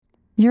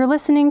You're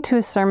listening to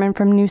a sermon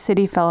from New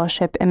City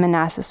Fellowship in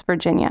Manassas,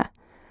 Virginia.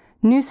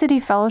 New City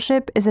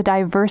Fellowship is a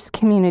diverse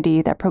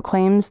community that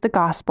proclaims the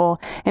gospel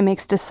and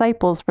makes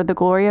disciples for the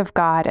glory of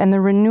God and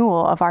the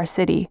renewal of our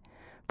city.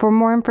 For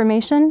more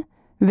information,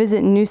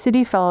 visit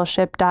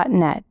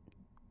newcityfellowship.net.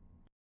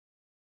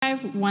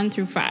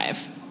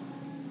 1-5.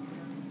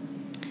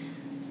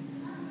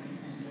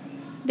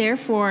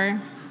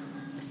 Therefore,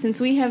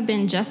 since we have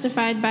been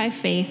justified by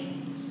faith,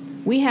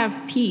 we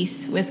have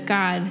peace with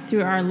God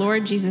through our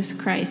Lord Jesus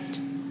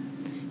Christ.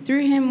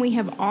 Through him we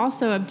have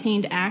also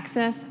obtained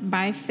access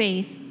by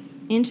faith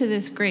into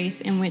this grace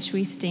in which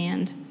we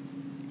stand,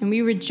 and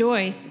we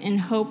rejoice in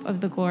hope of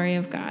the glory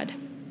of God.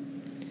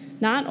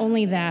 Not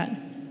only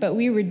that, but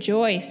we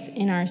rejoice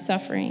in our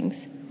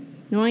sufferings,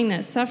 knowing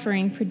that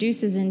suffering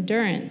produces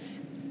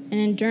endurance, and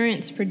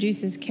endurance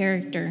produces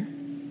character,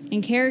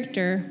 and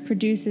character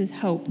produces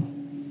hope.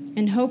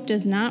 And hope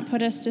does not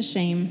put us to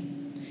shame,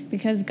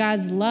 because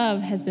God's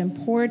love has been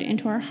poured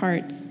into our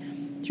hearts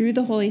through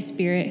the Holy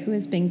Spirit who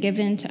has been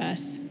given to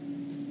us.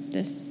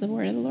 This is the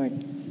word of the Lord.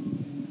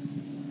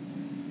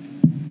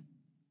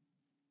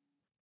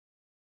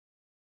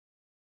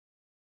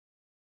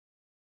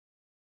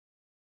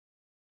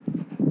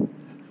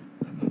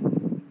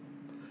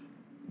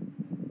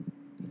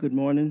 Good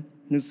morning,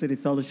 New City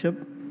Fellowship.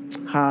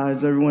 How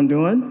is everyone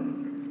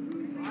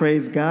doing?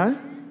 Praise God.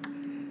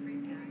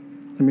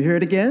 Let me hear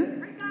it again.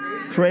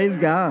 Praise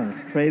God.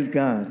 Praise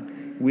God.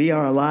 We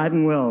are alive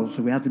and well,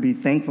 so we have to be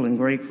thankful and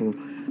grateful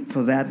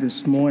for that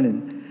this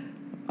morning.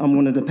 I'm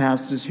one of the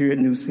pastors here at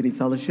New City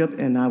Fellowship,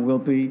 and I will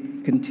be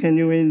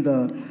continuing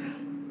the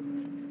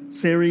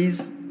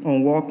series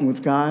on walking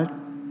with God.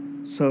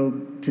 So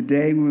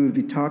today we will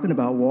be talking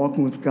about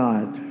walking with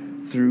God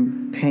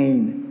through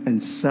pain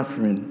and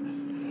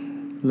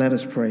suffering. Let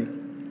us pray.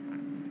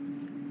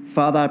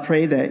 Father, I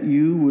pray that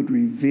you would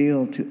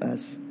reveal to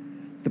us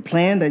the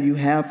plan that you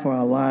have for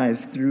our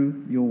lives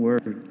through your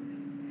word,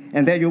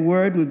 and that your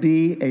word would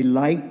be a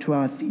light to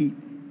our feet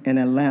and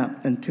a lamp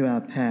unto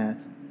our path.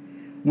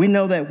 We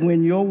know that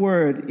when your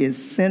word is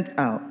sent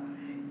out,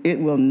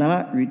 it will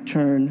not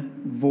return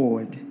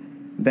void,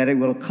 that it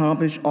will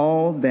accomplish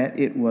all that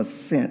it was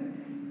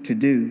sent to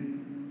do.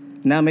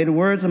 Now may the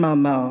words of my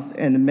mouth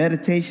and the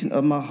meditation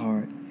of my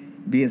heart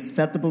be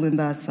acceptable in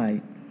thy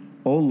sight,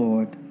 O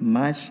Lord,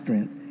 my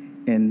strength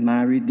and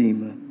my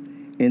Redeemer.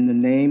 In the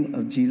name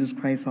of Jesus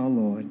Christ our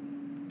Lord,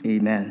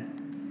 amen.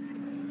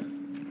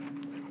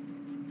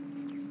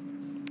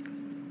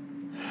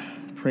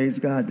 Praise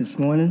God this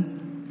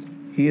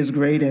morning. He is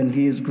great and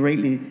he is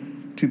greatly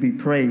to be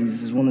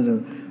praised. It's one of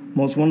the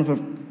most wonderful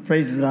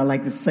phrases that I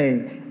like to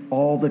say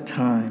all the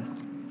time.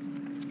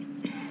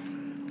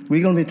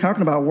 We're going to be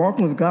talking about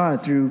walking with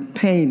God through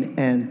pain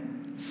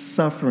and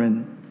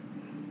suffering.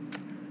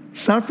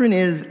 Suffering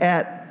is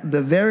at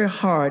the very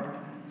heart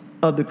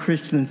of the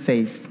Christian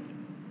faith.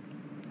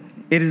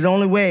 It is the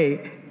only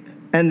way,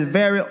 and the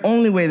very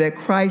only way, that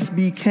Christ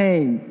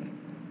became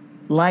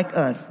like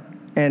us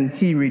and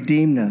he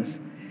redeemed us.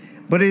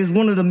 But it is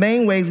one of the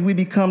main ways we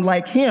become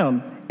like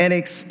him and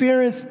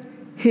experience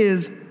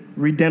his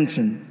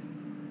redemption.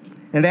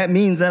 And that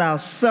means that our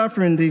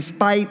suffering,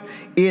 despite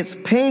its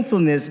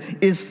painfulness,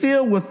 is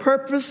filled with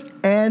purpose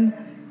and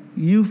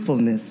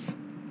usefulness.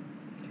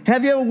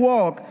 Have you ever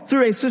walked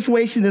through a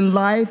situation in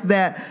life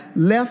that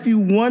left you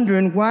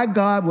wondering why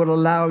God would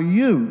allow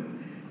you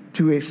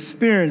to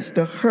experience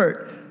the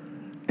hurt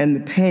and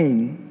the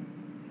pain?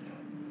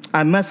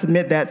 I must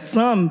admit that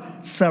some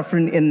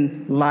suffering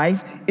in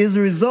life is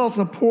a result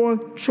of poor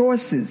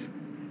choices.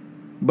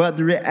 But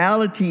the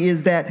reality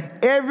is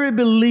that every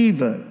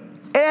believer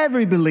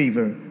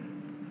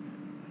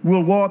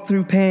will walk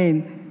through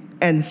pain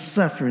and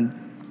suffering,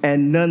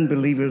 and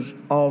non-believers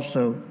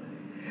also.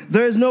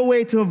 There is no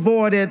way to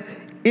avoid it.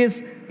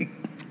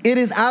 It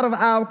is out of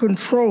our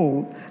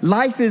control.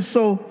 Life is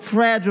so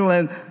fragile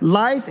and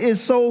life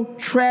is so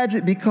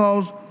tragic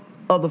because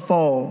of the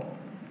fall.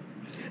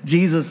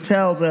 Jesus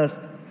tells us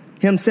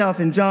himself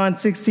in John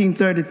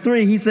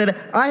 16:33, he said,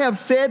 I have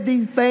said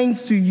these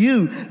things to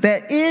you,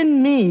 that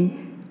in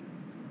me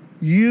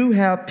you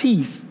have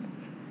peace,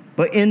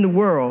 but in the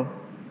world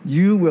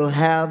you will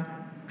have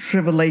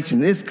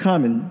tribulation. It's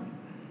coming.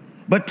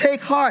 But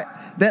take heart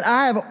that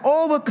I have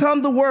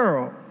overcome the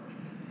world.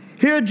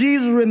 Here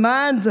Jesus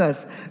reminds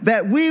us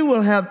that we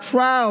will have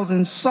trials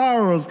and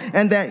sorrows,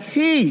 and that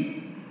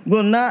he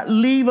will not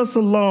leave us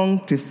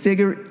alone to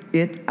figure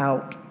it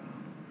out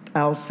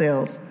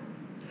ourselves.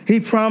 He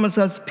promised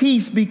us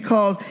peace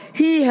because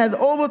he has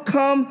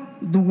overcome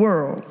the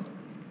world.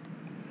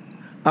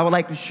 I would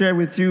like to share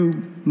with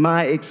you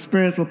my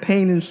experience with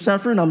pain and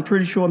suffering. I'm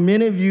pretty sure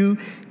many of you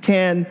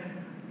can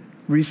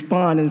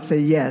respond and say,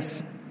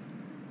 yes,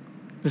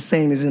 the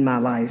same is in my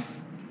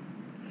life.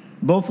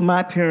 Both of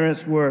my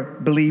parents were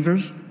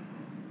believers,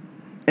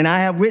 and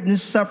I have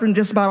witnessed suffering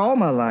just about all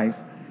my life.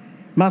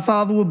 My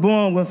father was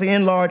born with an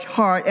enlarged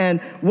heart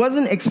and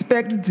wasn't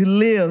expected to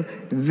live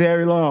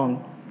very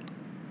long.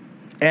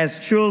 As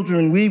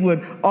children, we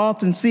would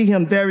often see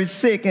him very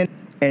sick and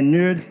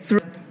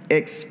near-death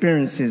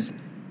experiences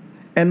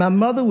and my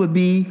mother would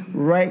be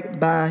right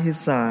by his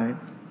side.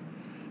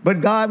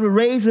 But God would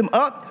raise him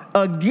up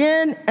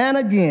again and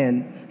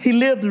again. He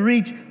lived to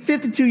reach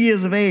 52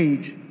 years of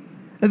age.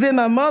 And then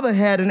my mother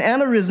had an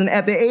aneurysm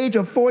at the age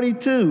of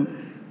 42,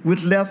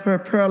 which left her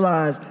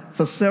paralyzed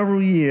for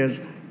several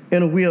years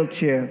in a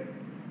wheelchair.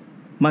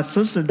 My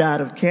sister died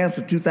of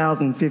cancer in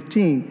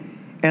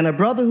 2015, and a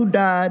brother who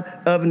died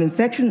of an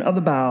infection of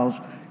the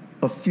bowels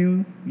a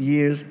few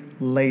years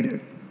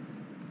later.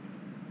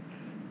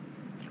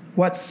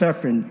 What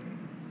suffering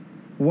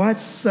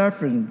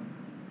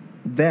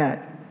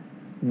that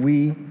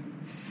we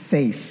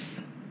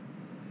face.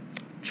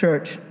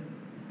 Church,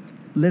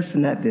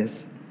 listen at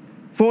this.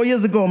 4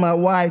 years ago, my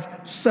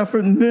wife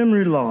suffered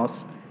memory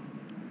loss.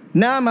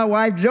 Now my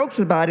wife jokes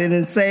about it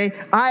and say,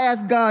 I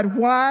asked God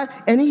why,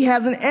 and he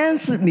hasn't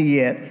answered me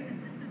yet.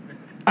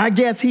 I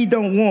guess he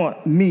don't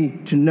want me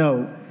to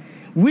know.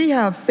 We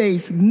have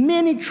faced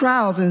many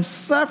trials and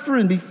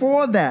suffering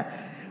before that,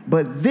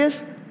 but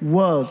this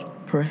was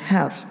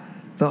perhaps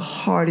the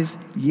hardest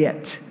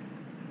yet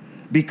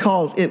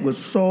because it was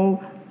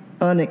so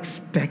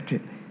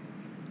unexpected.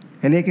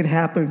 And it can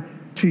happen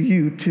to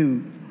you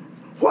too.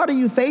 What are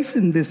you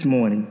facing this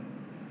morning?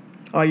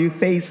 Are you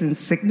facing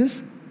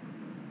sickness?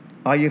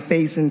 Are you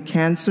facing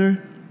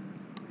cancer,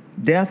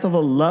 death of a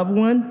loved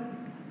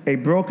one, a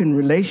broken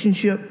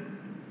relationship,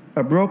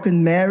 a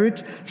broken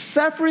marriage?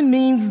 Suffering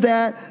means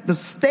that the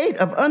state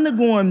of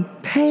undergoing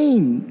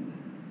pain,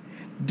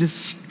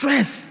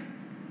 distress,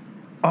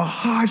 or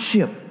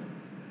hardship,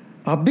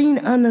 or being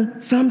under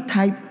some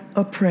type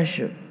of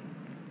pressure.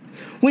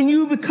 When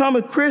you become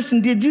a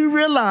Christian, did you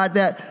realize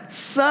that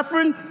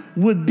suffering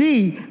would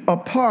be a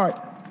part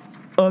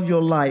of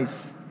your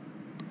life?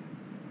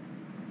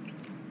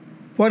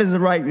 What is the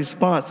right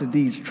response to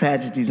these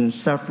tragedies and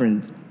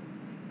sufferings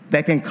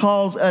that can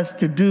cause us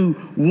to do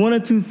one or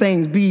two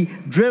things, be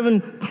driven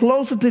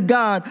closer to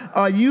God,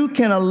 or you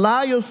can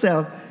allow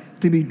yourself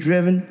to be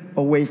driven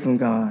away from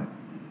God?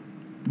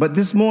 But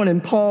this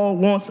morning, Paul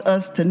wants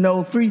us to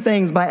know three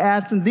things by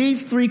asking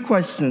these three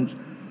questions.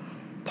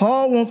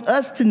 Paul wants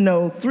us to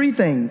know three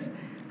things.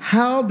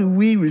 How do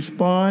we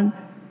respond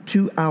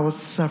to our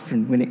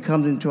suffering when it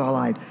comes into our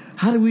life?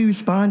 How do we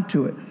respond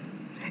to it?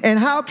 And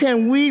how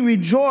can we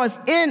rejoice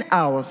in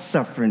our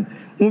suffering?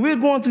 When we're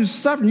going through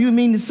suffering, you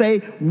mean to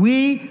say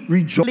we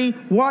rejoice.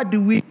 What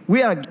do we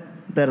are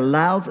that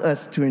allows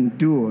us to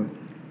endure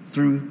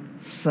through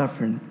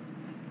suffering?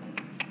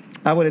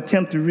 I would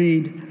attempt to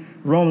read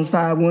Romans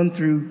 5, 1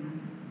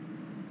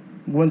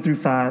 through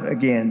 5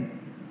 again.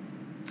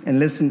 And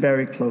listen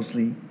very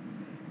closely.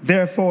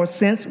 Therefore,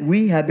 since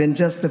we have been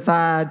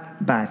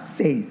justified by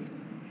faith,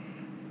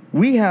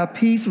 we have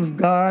peace with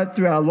God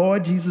through our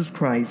Lord Jesus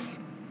Christ.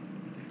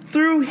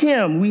 Through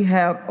him we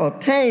have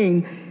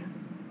obtained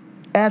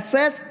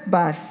access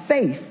by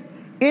faith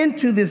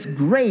into this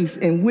grace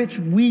in which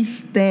we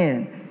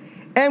stand.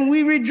 And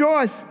we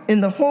rejoice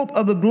in the hope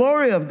of the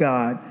glory of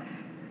God.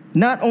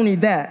 Not only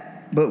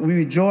that, but we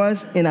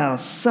rejoice in our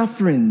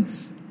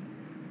sufferings,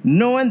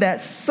 knowing that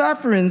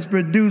sufferings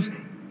produce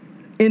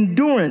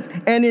endurance,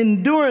 and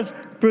endurance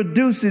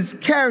produces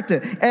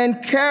character,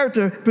 and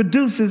character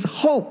produces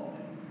hope.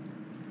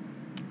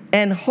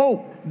 And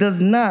hope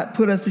does not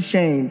put us to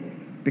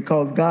shame,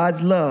 because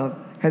God's love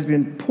has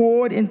been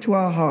poured into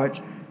our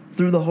hearts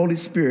through the Holy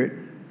Spirit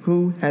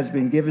who has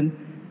been given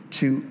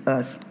to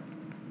us.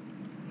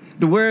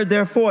 The word,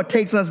 therefore,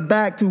 takes us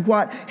back to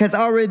what has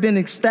already been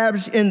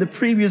established in the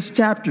previous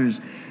chapters.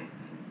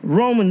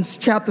 Romans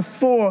chapter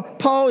 4,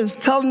 Paul is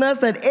telling us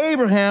that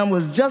Abraham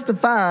was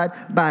justified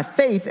by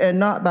faith and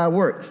not by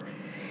works.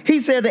 He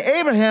said that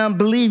Abraham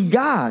believed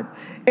God,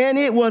 and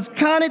it was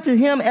counted to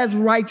him as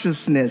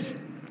righteousness.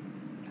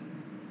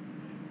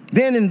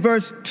 Then in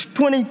verse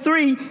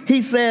 23,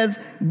 he says,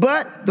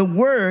 but the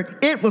word,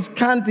 it was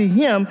counted to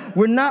him,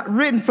 were not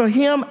written for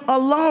him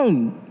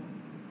alone.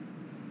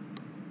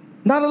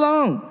 Not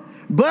alone,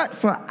 but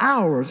for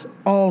ours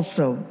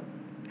also.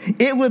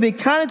 It will be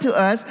counted to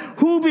us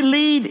who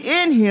believe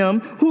in him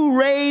who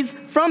raised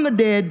from the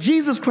dead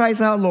Jesus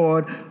Christ our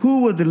Lord,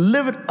 who was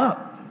delivered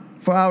up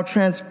for our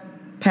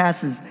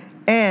trespasses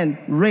and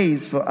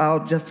raised for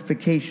our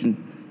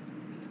justification.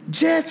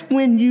 Just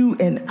when you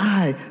and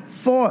I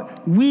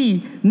thought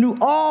we knew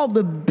all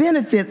the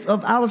benefits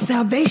of our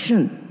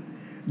salvation,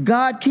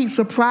 God keeps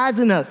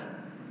surprising us.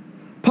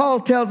 Paul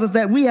tells us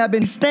that we have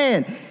been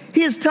stand.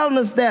 He is telling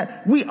us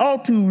that we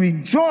ought to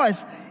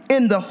rejoice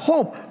in the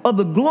hope of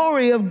the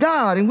glory of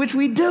God, in which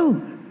we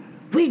do.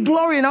 We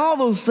glory in all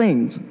those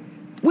things.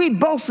 We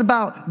boast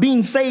about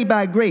being saved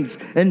by grace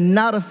and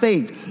not of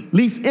faith,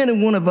 lest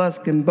any one of us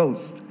can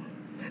boast.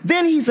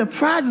 Then he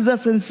surprises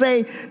us and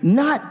say,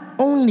 not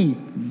only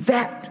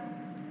that,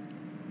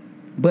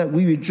 but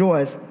we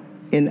rejoice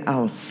in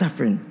our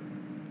suffering.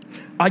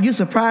 Are you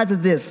surprised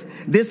at this?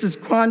 This is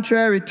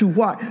contrary to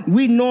what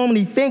we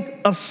normally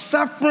think of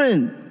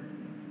suffering.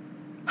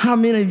 How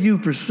many of you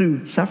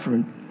pursue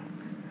suffering?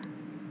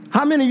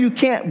 How many of you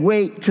can't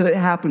wait till it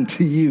happened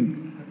to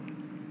you?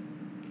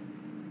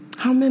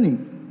 How many?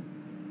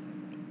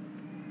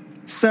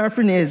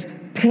 Suffering is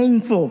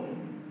painful.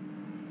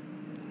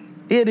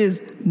 It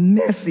is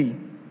messy.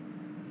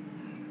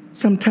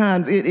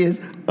 Sometimes it is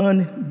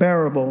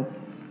unbearable.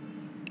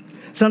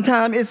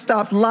 Sometimes it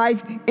stops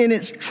life in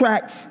its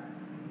tracks.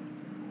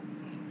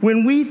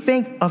 When we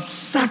think of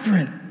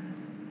suffering,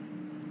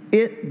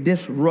 it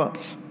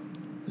disrupts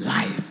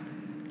life.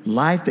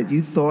 Life that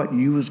you thought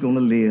you was going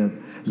to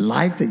live.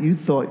 Life that you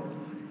thought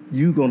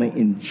you were going to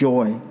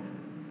enjoy.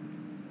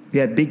 You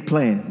had big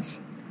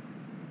plans.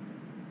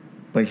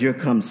 But here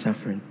comes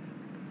suffering.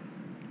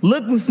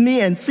 Look with me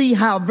and see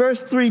how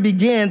verse 3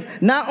 begins.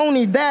 Not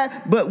only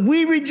that, but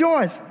we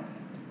rejoice.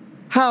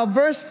 How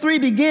verse 3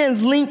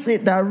 begins links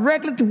it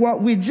directly to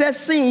what we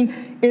just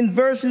seen in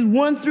verses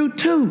 1 through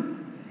 2.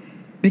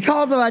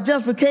 Because of our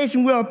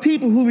justification, we are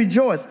people who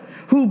rejoice,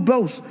 who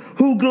boast,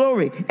 who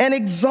glory, and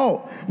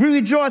exalt. We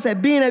rejoice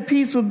at being at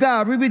peace with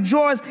God. We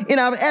rejoice in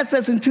our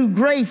access into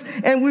grace,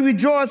 and we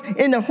rejoice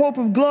in the hope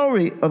of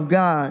glory of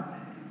God.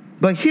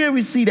 But here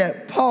we see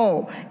that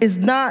Paul is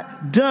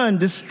not done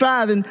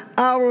describing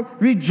our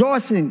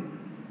rejoicing.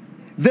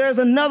 There's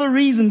another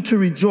reason to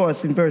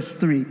rejoice in verse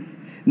 3.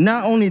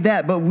 Not only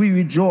that, but we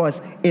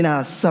rejoice in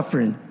our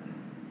suffering.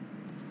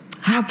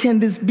 How can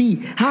this be?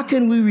 How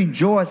can we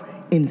rejoice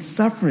in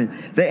suffering?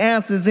 The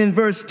answer is in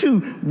verse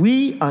 2.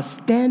 We are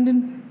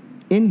standing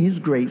in his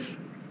grace,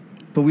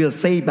 for we are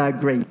saved by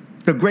grace.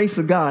 The grace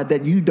of God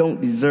that you don't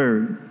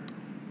deserve.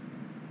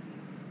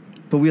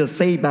 For we are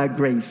saved by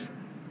grace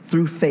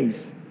through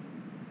faith,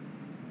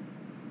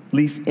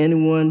 lest any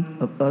one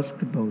of us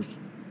could boast.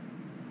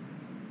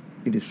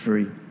 It is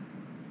free.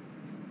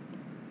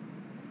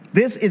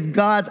 This is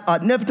God's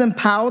omnipotent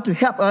power to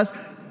help us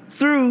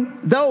through,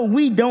 though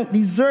we don't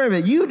deserve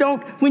it.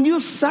 When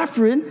you're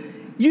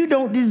suffering, you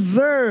don't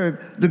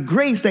deserve the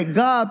grace that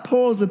God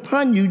pours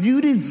upon you. You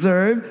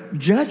deserve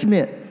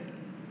judgment.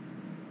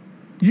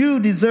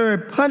 You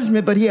deserve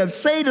punishment, but he has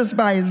saved us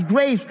by his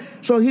grace,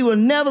 so he will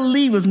never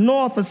leave us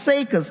nor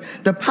forsake us.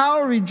 The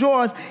power to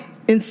rejoice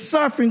in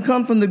suffering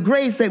comes from the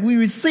grace that we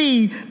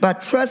receive by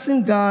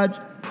trusting God's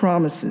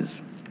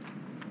promises.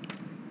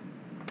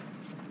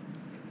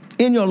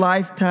 In your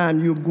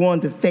lifetime, you're going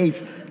to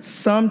face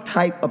some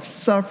type of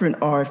suffering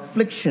or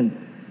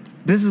affliction.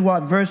 This is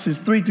what verses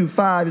 3 to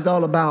 5 is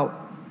all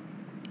about.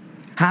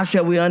 How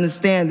shall we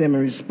understand them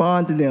and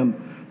respond to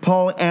them?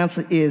 Paul's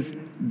answer is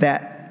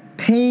that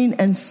pain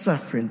and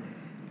suffering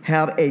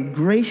have a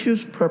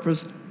gracious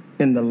purpose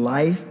in the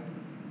life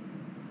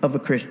of a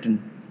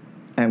Christian,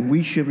 and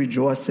we should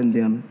rejoice in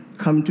them.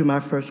 Come to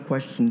my first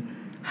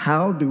question.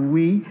 How do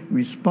we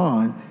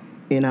respond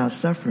in our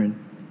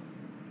suffering?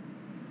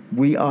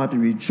 We are to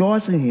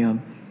rejoice in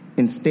him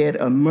instead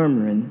of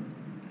murmuring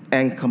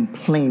and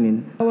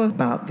complaining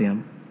about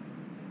them.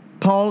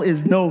 Paul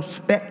is no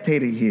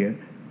spectator here,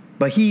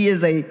 but he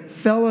is a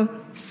fellow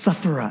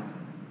sufferer.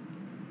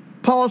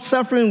 Paul's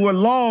suffering were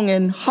long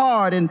and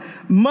hard and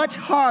much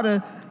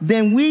harder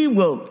than we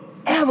will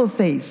ever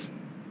face.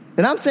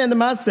 And I'm saying to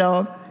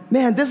myself,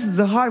 man, this is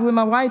the hard when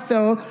my wife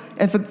fell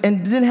and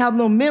didn't have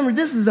no memory.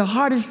 This is the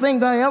hardest thing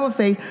that I ever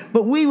faced.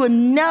 But we would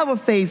never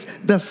face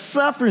the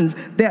sufferings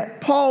that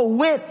Paul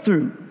went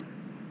through.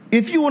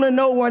 If you want to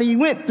know what he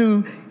went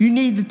through, you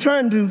need to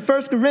turn to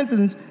 1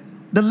 Corinthians,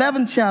 the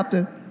 11th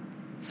chapter,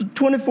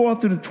 24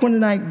 through the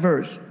 29th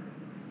verse.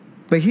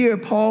 But here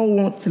Paul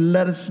wants to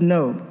let us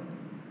know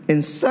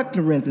in 2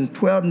 Corinthians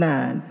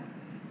 12:9,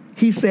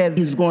 he says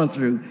he's going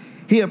through.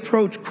 He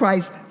approached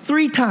Christ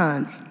 3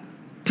 times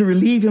to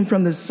relieve him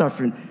from this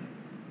suffering.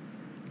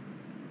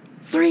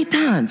 3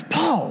 times.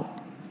 Paul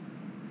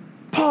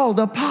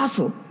the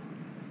apostle,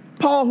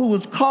 Paul who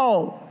was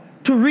called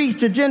to reach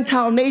the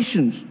Gentile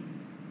nations,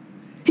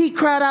 he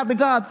cried out to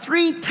God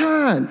 3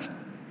 times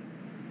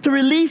to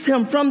release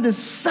him from this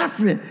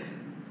suffering.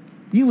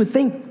 You would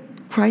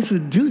think Christ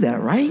would do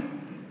that, right?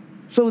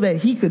 So that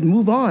he could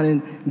move on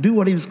and do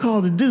what he was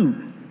called to do.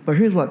 But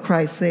here's what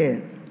Christ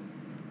said.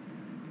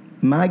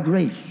 My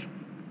grace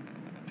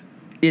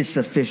is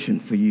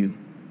sufficient for you.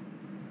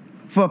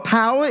 For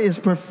power is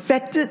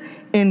perfected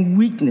in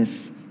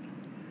weakness.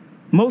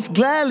 Most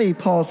gladly,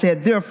 Paul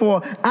said,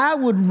 therefore, I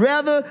would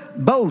rather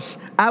boast.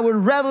 I would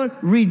rather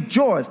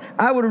rejoice.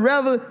 I would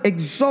rather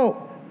exult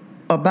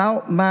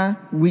about my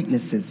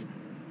weaknesses.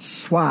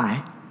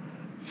 Why?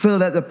 So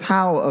that the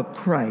power of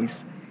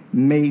Christ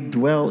may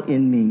dwell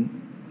in me.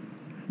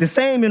 The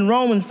same in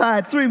Romans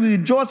 5:3, we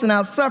rejoice in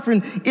our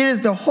suffering. It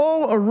is the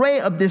whole array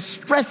of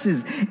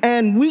distresses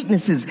and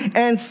weaknesses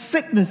and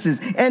sicknesses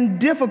and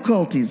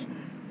difficulties.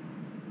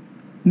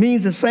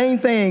 Means the same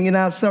thing in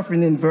our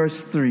suffering in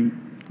verse 3.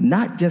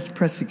 Not just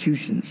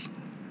persecutions.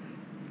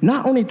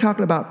 Not only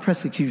talking about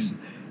persecution,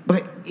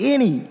 but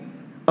any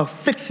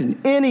affliction,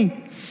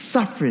 any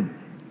suffering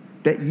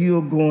that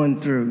you're going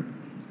through.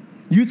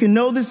 You can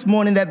know this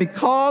morning that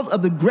because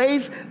of the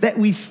grace that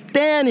we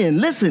stand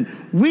in, listen,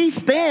 we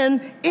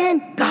stand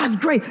in God's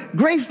grace.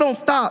 Grace don't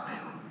stop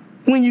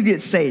when you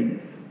get saved.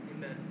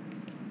 Amen.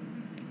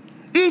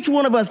 Each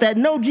one of us that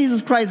know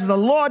Jesus Christ as the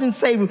Lord and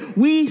Savior,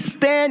 we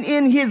stand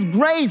in his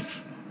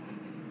grace.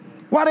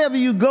 Whatever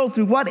you go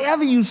through,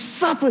 whatever you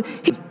suffer,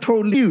 He's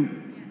totally you.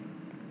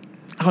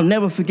 I'll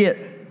never forget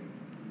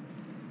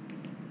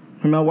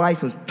when my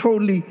wife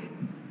didn't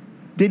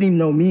even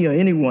know me or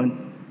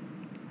anyone.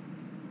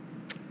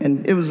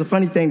 And it was a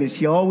funny thing that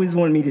she always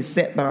wanted me to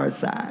sit by her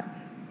side.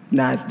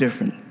 Now it's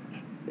different.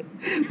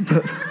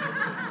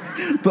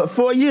 But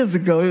 4 years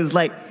ago, it was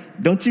like,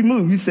 don't you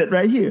move, you sit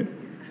right here.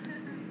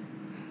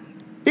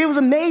 It was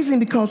amazing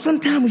because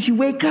sometimes when she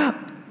wake up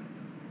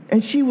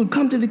and she would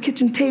come to the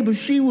kitchen table,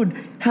 she would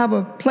have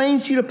a plain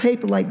sheet of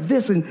paper like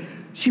this, and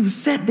she would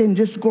sit there and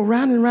just go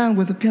round and round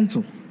with a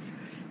pencil.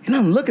 And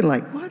I'm looking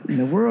like, what in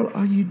the world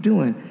are you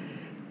doing?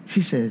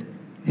 She said,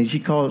 and she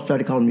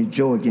started calling me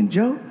Joe again.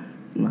 Joe?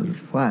 I'm like,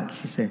 what?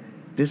 She said,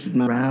 this is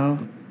my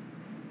round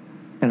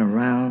and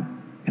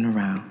around and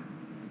around.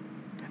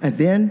 And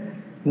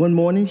then one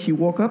morning she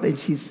woke up and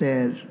she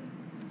says,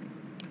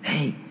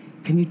 hey,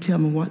 can you tell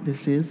me what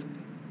this is?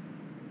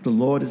 The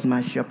Lord is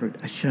my shepherd,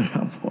 I shall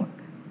not want.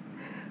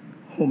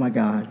 Oh my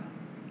God.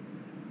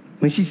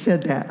 When she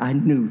said that, I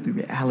knew the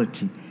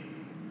reality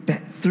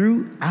that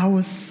through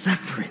our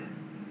suffering,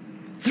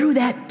 through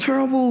that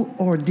terrible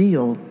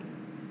ordeal,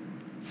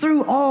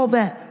 through all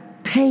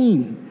that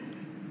pain,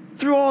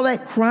 through all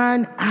that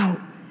crying out,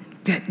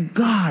 that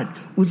God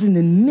was in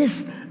the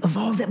midst of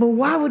all that. But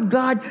why would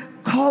God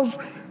cause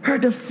her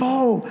to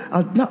fall?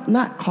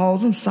 Not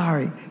cause, I'm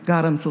sorry.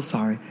 God, I'm so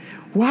sorry.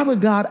 Why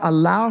would God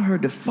allow her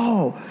to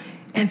fall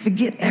and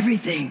forget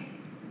everything?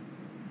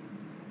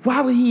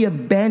 Why would He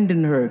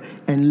abandon her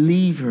and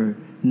leave her?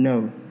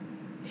 No,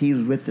 He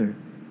was with her.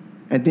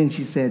 And then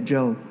she said,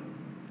 Joe,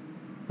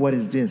 what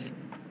is this?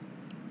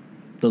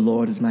 The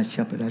Lord is my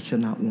shepherd, I shall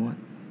not want.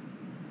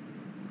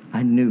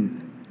 I knew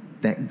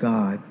that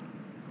God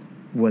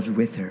was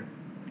with her.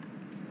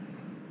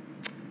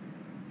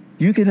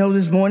 You can know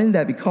this morning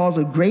that because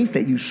of grace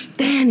that you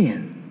stand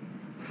in,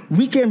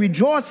 we can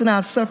rejoice in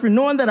our suffering,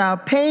 knowing that our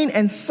pain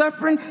and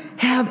suffering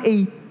have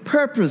a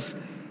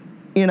purpose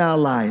in our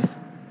life.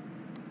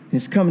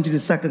 It's coming to the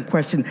second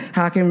question: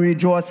 how can we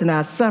rejoice in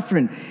our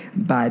suffering?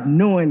 By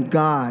knowing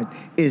God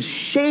is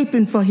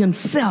shaping for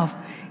Himself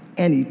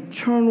an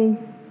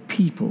eternal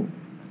people.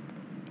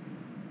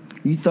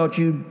 You thought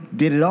you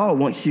did it all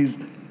once you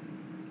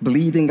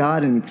believed in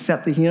God and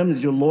accepted Him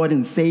as your Lord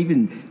and Savior,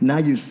 and now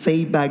you're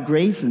saved by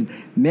grace, and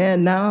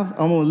man, now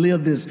I'm going to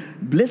live this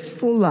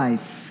blissful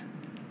life.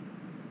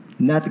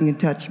 Nothing can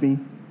touch me,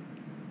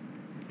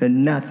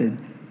 and nothing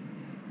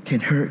can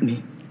hurt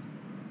me.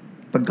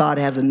 But God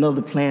has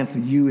another plan for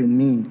you and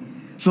me.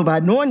 So by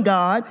knowing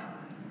God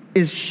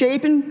is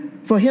shaping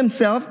for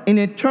Himself an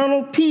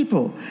eternal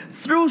people,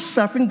 through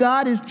suffering,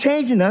 God is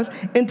changing us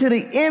into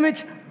the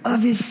image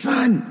of His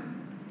Son.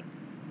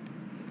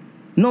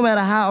 No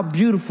matter how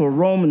beautiful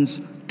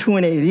Romans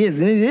 2:8 is,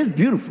 and it is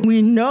beautiful,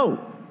 we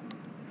know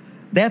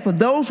that for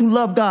those who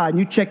love God, and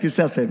you check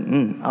yourself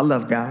and say, I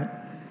love God,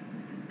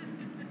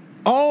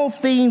 all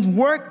things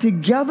work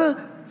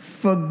together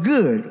for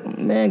good.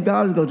 Man,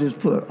 God is going to just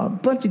put a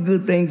bunch of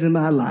good things in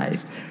my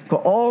life. For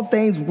all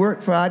things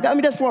work for our God. I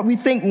mean, that's what we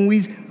think when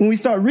we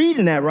start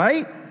reading that,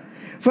 right?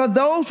 For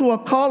those who are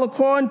called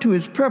according to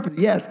His purpose.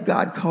 Yes,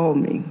 God called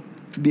me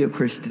to be a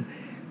Christian,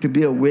 to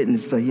be a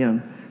witness for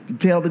Him, to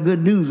tell the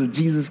good news of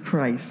Jesus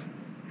Christ.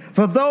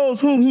 For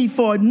those whom He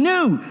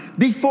foreknew,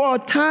 before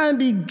time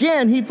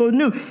began, He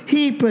foreknew.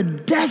 He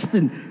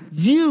predestined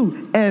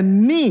you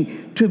and me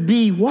to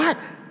be what?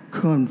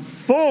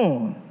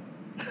 Conformed.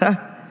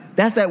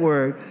 That's that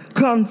word.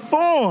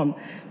 Conform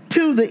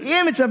to the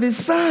image of His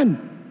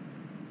Son.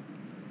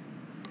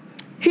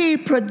 He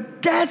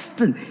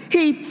predestined.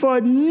 He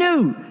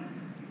foreknew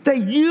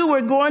that you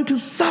were going to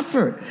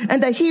suffer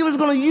and that He was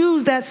going to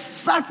use that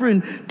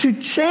suffering to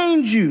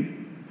change you.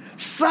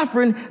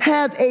 Suffering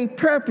has a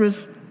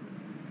purpose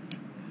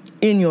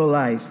in your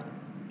life.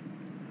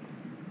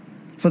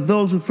 For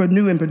those who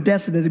foreknew and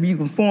predestined to be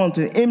conformed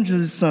to the image of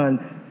His Son,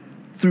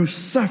 through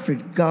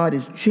suffering, God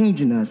is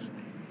changing us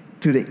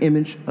to the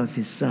image of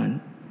His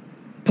Son.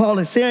 Paul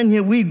is saying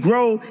here, we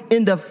grow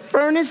in the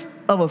furnace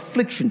of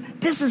affliction.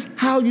 This is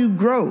how you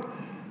grow.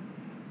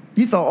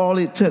 You thought all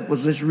it took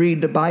was just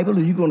read the Bible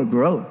and you're going to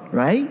grow,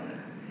 right?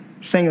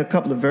 Sing a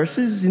couple of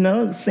verses,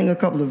 sing a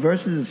couple of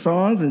verses of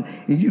songs and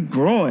you're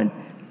growing.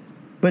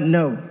 But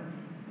no.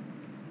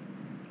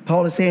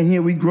 Paul is saying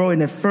here, we grow in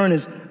the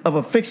furnace of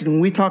affliction. When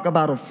we talk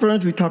about a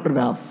furnace, we're talking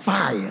about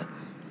fire.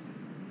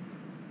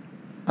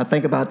 I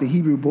think about the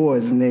Hebrew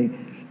boys when the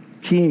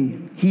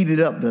king heated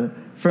up the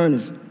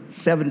furnace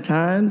 7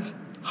 times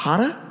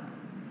hotter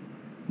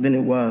than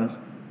it was.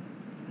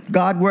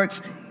 God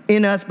works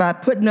in us by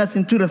putting us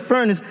into the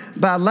furnace,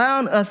 by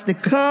allowing us to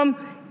come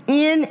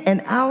in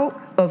and out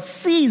of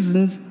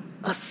seasons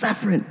of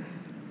suffering.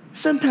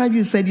 Sometimes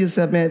you say to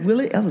yourself, man, will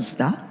it ever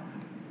stop?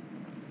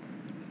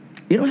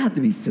 It don't have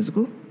to be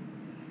physical.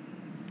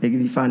 It can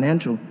be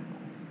financial.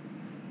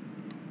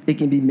 It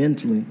can be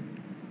mentally.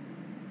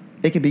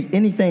 It can be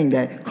anything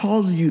that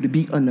causes you to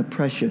be under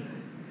pressure,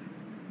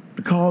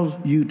 to cause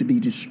you to be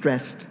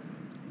distressed.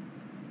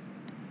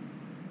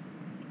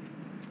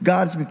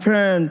 God is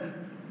preparing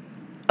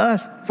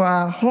us for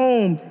our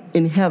home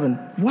in heaven.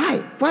 Why?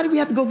 Why do we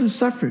have to go through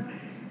suffering?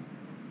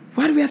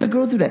 Why do we have to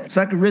go through that?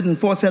 2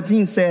 Corinthians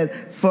 4:17 says,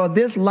 for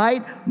this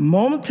light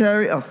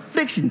momentary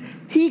affliction,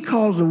 he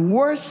calls the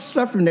worst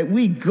suffering that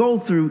we go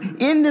through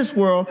in this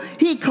world,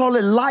 he called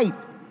it light,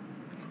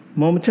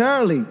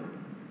 momentarily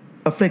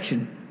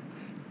affliction.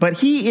 But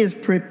he is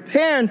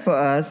preparing for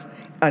us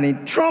an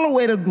eternal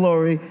weight of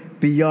glory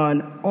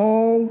beyond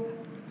all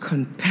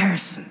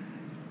comparison.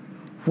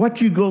 What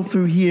you go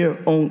through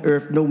here on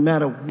earth, no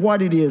matter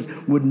what it is,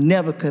 would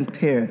never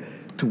compare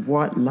to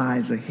what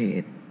lies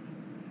ahead.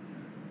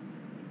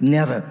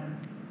 Never.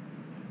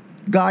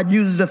 God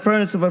uses the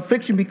furnace of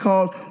affliction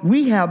because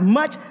we have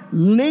much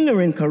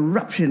lingering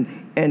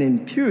corruption and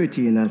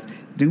impurity in us.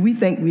 Do we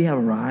think we have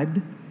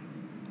arrived?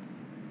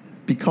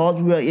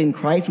 Because we are in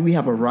Christ, we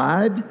have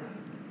arrived?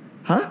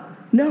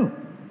 No,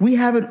 we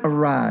haven't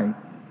arrived.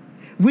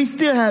 We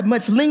still have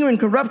much lingering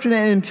corruption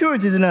and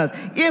impurities in us.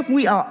 If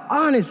we are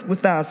honest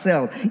with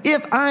ourselves,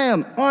 if I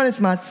am honest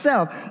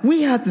myself,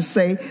 we have to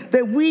say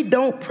that we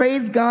don't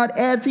praise God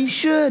as he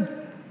should.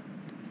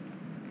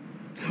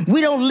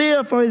 We don't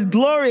live for his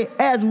glory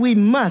as we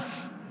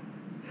must.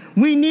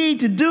 We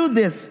need to do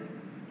this.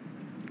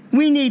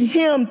 We need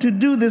him to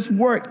do this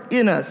work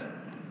in us.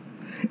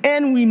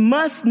 And we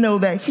must know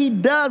that he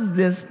does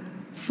this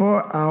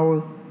for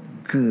our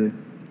good.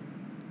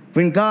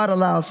 When God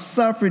allows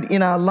suffering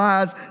in our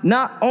lives,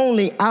 not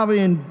only our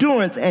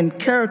endurance and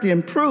character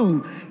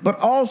improve, but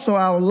also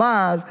our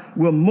lives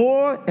will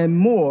more and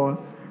more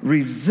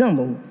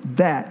resemble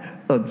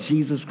that of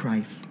Jesus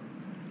Christ.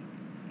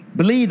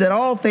 Believe that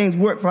all things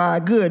work for our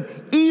good,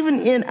 even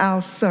in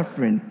our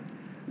suffering.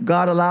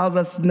 God allows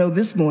us to know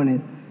this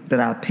morning that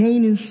our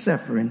pain and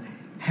suffering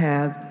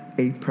have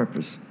a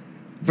purpose.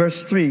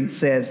 Verse 3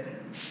 says,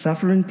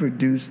 suffering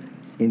produces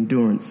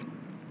endurance.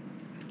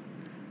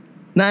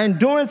 Now,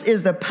 endurance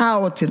is the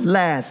power to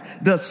last,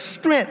 the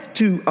strength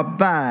to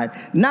abide,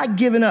 not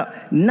giving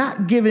up,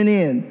 not giving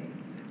in.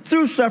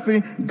 Through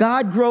suffering,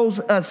 God grows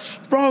us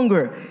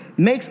stronger,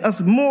 makes us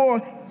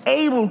more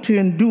able to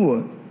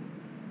endure.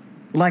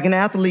 Like an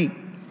athlete,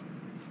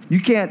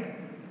 you can't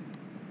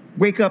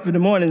wake up in the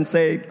morning and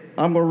say,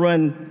 I'm going to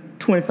run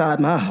 25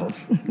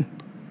 miles.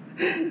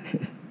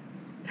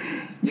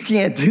 You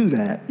can't do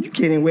that. You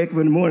can't even wake up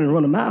in the morning and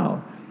run a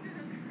mile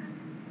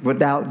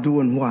without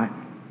doing what?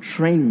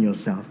 Training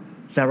yourself.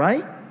 Is that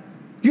right?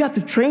 You have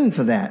to train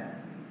for that.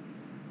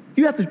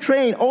 You have to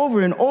train over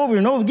and over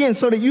and over again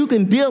so that you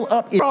can build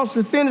up across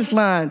the finish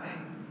line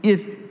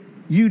if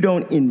you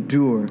don't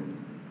endure.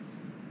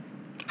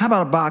 How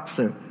about a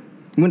boxer?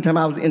 One time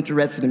I was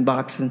interested in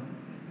boxing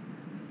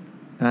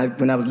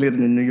when I was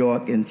living in New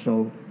York, and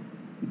so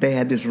they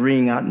had this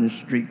ring out in the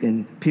street,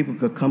 and people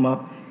could come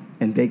up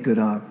and they could,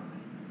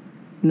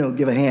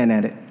 give a hand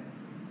at it.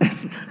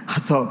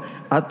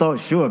 I thought,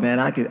 sure, man,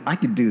 I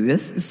could do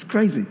this. It's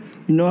crazy.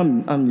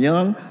 I'm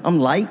young, I'm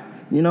light,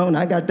 and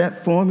I got that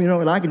form,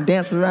 and I can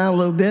dance around a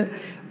little bit.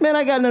 Man,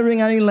 I got in the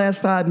ring, I didn't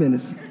last 5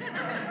 minutes.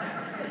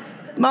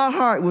 My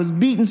heart was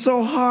beating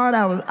so hard,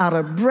 I was out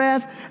of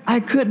breath, I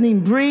couldn't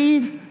even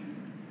breathe.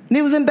 And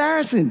it was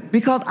embarrassing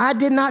because I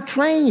did not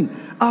train.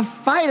 A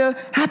fighter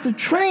had to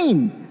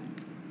train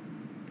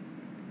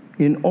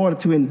in order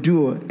to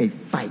endure a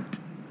fight,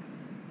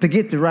 to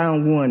get to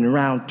round 1, and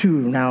round 2,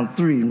 and round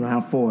 3, and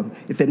round 4,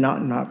 if they're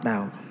not knocked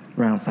out,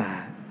 round 5.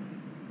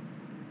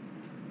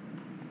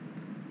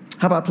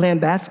 How about playing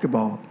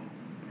basketball?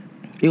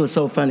 It was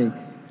so funny.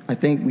 I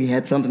think we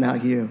had something out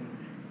here,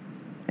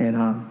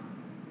 and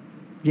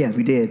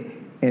we did.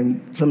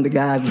 And some of the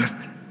guys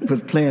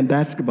was playing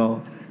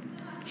basketball.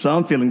 So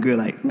I'm feeling good,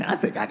 like, man, I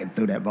think I can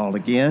throw that ball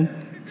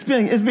again. It's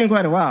been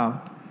quite a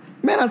while.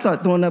 Man, I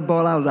started throwing that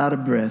ball, I was out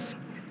of breath.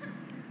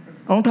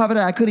 On top of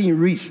that, I couldn't even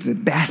reach the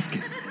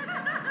basket.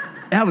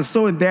 I was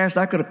so embarrassed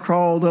I could have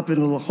crawled up in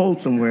a little hole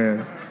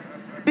somewhere.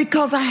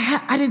 Because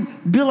I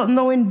didn't build up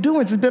no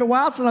endurance. It's been a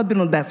while since I've been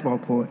on the basketball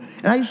court.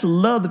 And I used to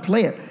love to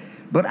play it.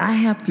 But I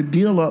have to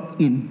build up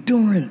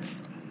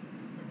endurance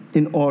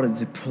in order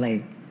to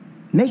play.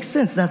 Makes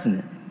sense, doesn't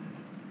it?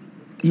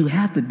 You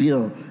have to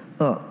build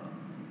up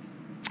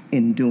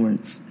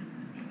endurance.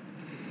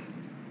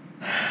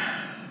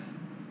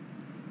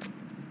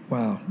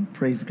 Wow,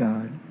 praise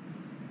God.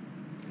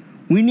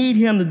 We need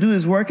him to do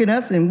his work in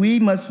us, and we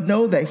must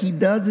know that he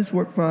does this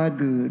work for our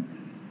good.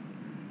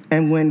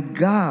 And when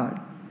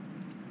God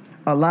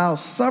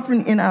allows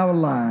suffering in our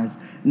lives,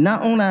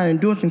 not only our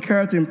endurance and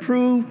character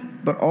improve,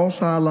 but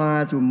also our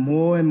lives will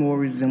more and more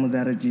resemble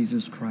that of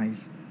Jesus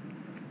Christ.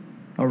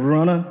 A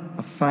runner,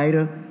 a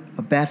fighter,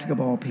 a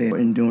basketball player,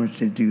 endurance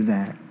to do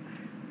that.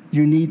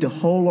 You need to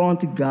hold on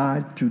to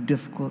God through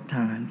difficult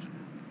times.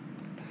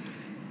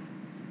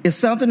 If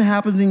something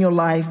happens in your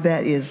life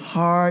that is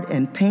hard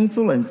and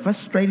painful and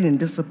frustrating and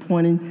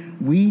disappointing,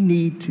 we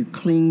need to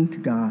cling to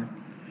God.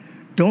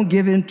 Don't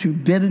give in to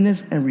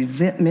bitterness and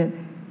resentment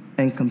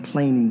and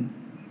complaining.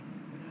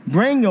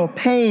 Bring your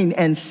pain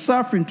and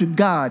suffering to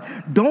God.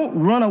 Don't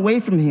run away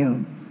from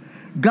him.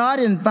 God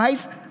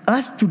invites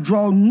us to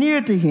draw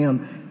near to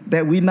him.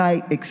 that we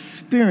might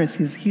experience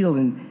his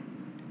healing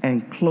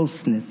and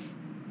closeness.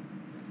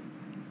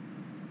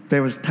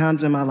 There was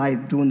times in my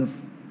life during the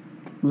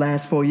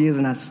last 4 years,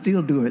 and I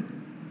still do it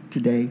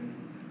today,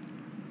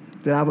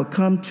 that I would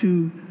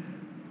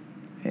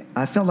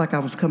I felt like I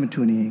was coming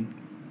to an end,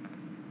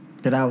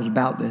 that I was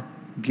about to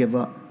give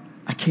up.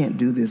 I can't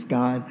do this,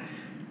 God.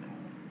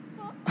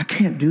 I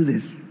can't do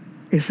this.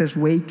 It's just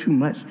way too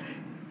much.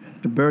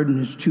 The burden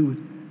is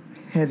too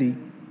heavy.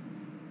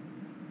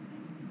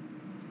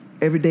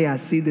 Every day I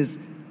see this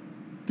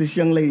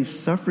young lady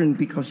suffering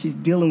because she's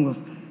dealing with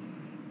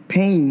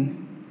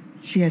pain.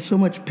 She had so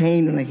much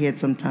pain in her head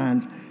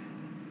sometimes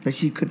that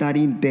she could not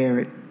even bear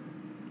it.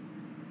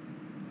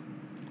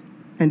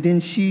 And then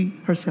she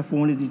herself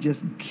wanted to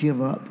just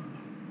give up.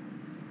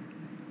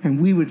 And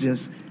we would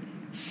just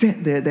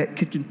sit there at that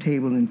kitchen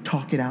table and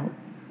talk it out.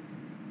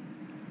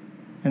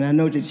 And I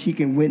know that she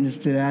can witness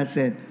to that. I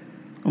said,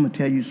 I'm going to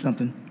tell you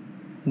something.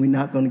 We're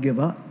not going to give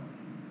up.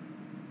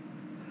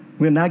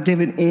 We're not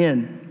giving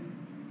in,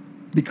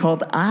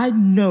 because I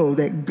know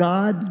that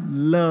God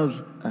loves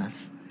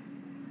us.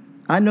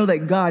 I know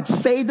that God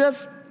saved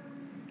us,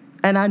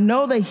 and I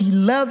know that he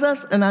loves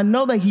us, and I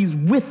know that he's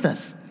with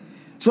us.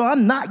 So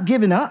I'm not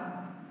giving up.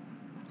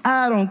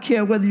 I don't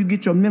care whether you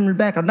get your memory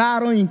back or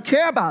not. I don't even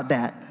care about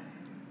that.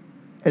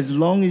 As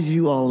long as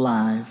you are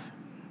alive,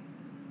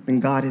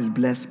 and God has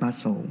blessed my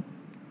soul.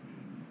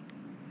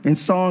 In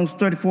Psalms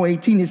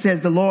 34:18, it says,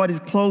 the Lord is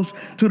close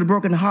to the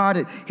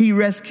brokenhearted. He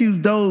rescues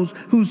those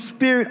whose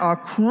spirit are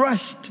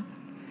crushed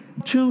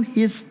to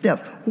his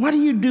steps. What do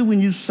you do when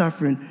you're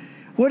suffering?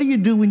 What do you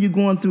do when you're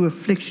going through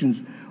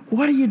afflictions?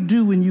 What do you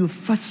do when you're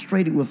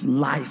frustrated with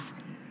life?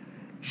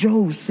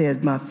 Job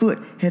says, my foot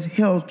has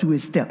held to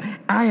his step.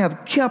 I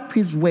have kept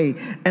his way,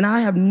 and I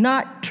have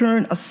not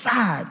turned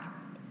aside.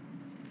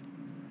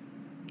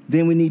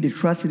 Then we need to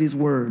trust in his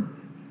word.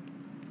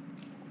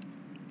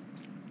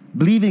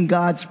 Believe in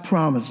God's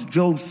promise.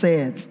 Job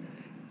says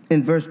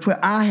in verse 12,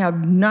 I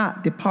have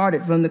not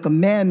departed from the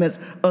commandments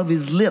of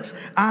his lips.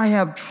 I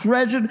have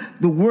treasured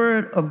the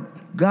word of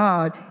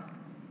God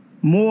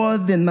more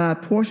than my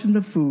portion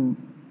of food.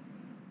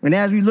 And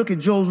as we look at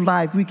Job's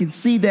life, we can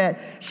see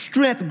that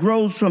strength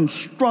grows from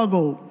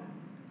struggle,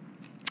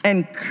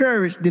 and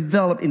courage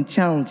develops in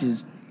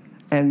challenges,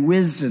 and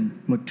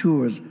wisdom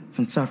matures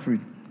from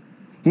suffering.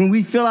 When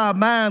we fill our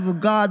minds with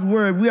God's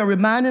word, we are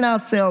reminding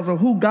ourselves of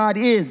who God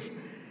is,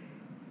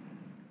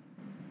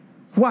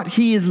 what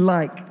he is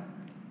like.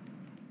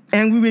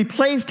 And we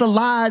replace the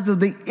lies of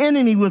the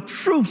enemy with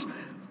truths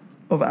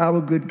of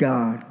our good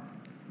God.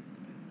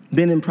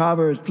 Then in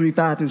Proverbs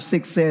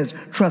 3:5-6 says,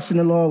 trust in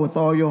the Lord with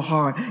all your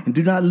heart, and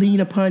do not lean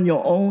upon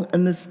your own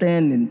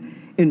understanding.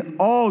 In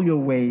all your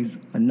ways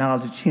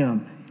acknowledge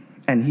him,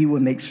 and he will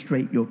make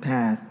straight your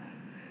path.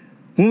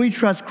 When we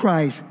trust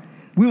Christ,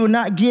 we will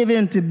not give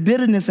in to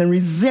bitterness and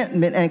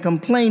resentment and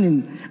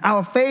complaining.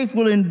 Our faith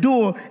will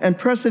endure and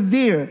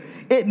persevere.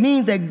 It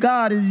means that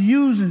God is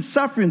using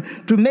suffering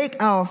to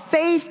make our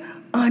faith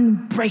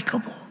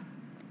unbreakable.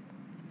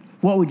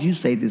 What would you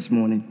say this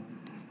morning?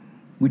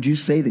 Would you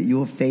say that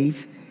your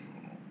faith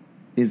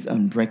is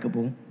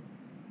unbreakable?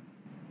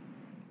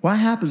 What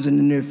happens in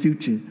the near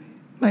future?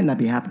 It might not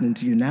be happening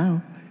to you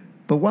now,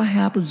 but what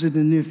happens in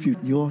the near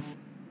future?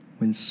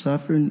 When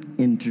suffering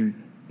enters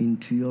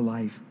into your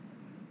life,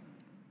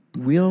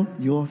 will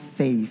your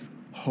faith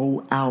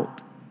hold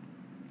out,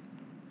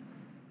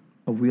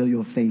 or will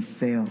your faith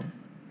fail?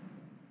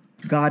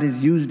 God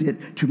has used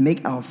it to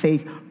make our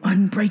faith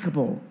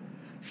unbreakable.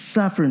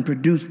 Suffering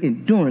produces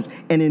endurance,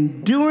 and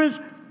endurance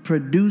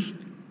produces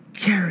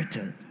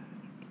character.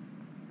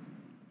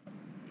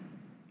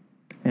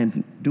 And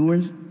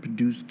endurance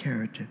produces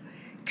character.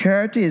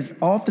 Character is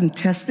often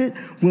tested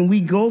when we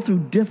go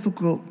through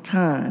difficult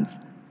times,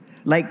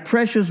 like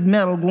precious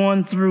metal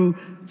going through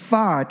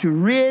fire to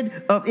rid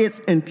of its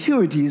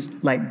impurities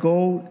like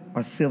gold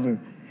or silver.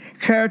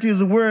 Character is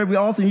a word we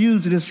often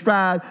use to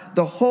describe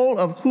the whole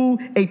of who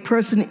a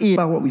person is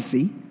by what we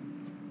see,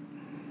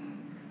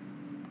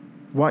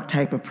 what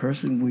type of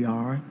person we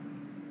are.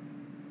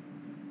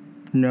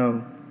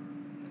 No.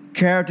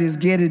 Character is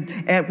getting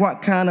at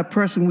what kind of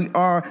person we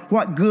are,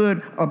 what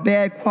good or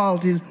bad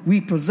qualities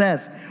we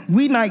possess.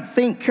 We might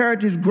think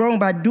character is grown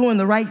by doing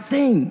the right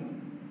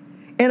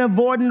thing and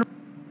avoiding.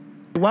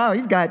 Wow,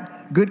 he's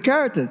got good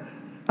character.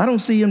 I don't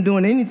see him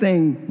doing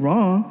anything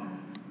wrong.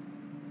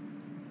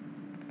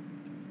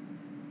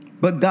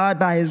 But God,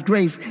 by his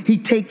grace, he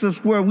takes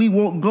us where we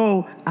won't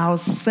go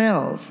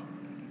ourselves.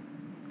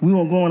 We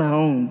won't go on our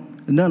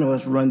own. None of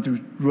us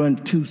run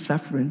to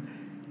suffering.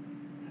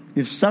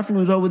 If suffering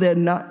was over there,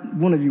 not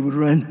one of you would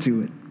run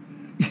to it.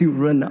 You would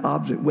run the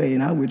opposite way,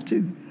 and I would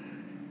too.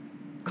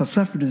 Because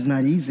suffering is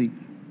not easy.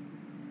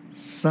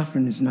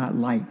 Suffering is not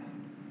light.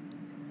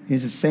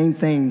 It's the same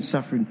thing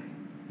suffering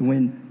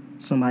when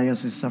somebody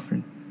else is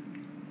suffering.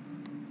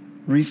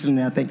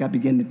 Recently, I think I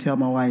began to tell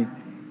my wife,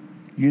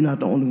 you're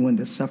not the only one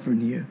that's suffering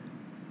here.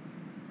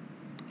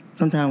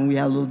 Sometimes we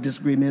have little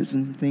disagreements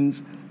and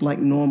things like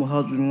normal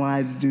husband and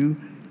wives do.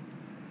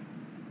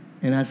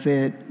 And I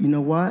said, you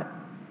know what?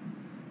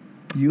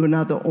 You're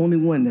not the only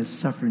one that's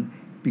suffering,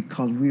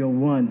 because we are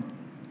one.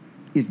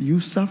 If you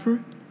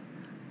suffer,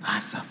 I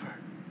suffer.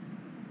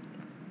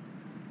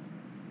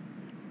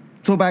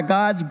 So by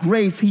God's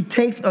grace, he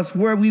takes us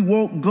where we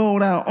won't go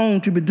on our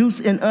own to produce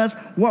in us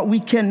what we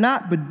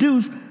cannot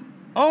produce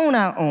on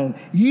our own.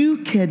 You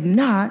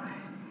cannot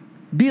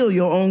build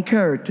your own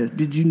character.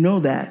 Did you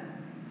know that?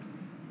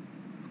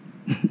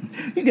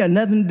 You got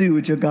nothing to do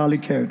with your godly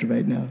character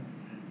right now.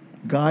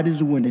 God is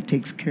the one that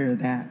takes care of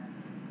that.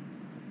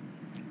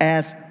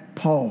 Ask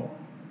Paul,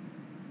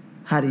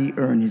 how did he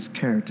earn his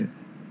character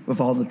with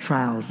all the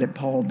trials that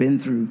Paul been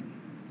through?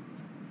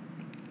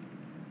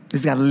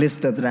 He's got a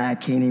list of that I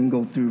can't even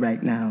go through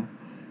right now.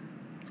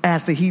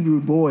 Ask the Hebrew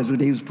boys when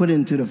they was put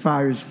into the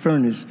fire's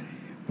furnace,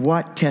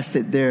 what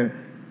tested their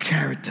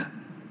character?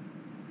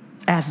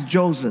 Ask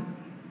Joseph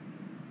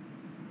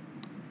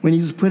when he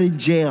was put in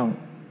jail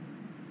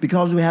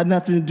because we had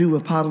nothing to do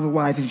with Potiphar's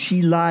wife and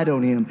she lied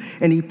on him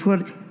and he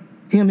put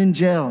him in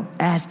jail.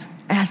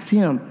 Asked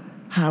him,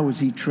 how was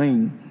he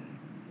trained?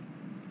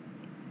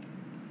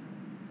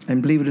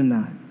 And believe it or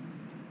not,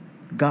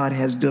 God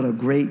has done a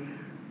great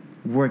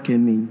work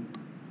in me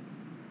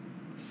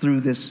through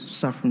this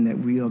suffering that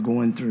we are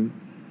going through.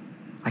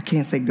 I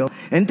can't say go.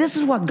 And this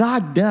is what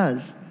God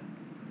does.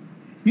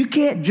 You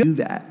can't just do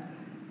that.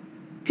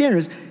 Here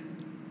is,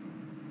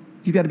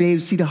 you got to be able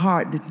to see the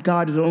heart that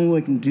God is the only one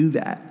who can do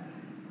that.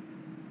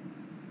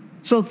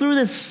 So through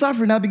this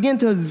suffering, I begin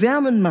to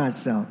examine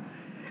myself.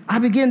 I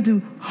begin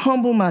to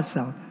humble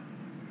myself.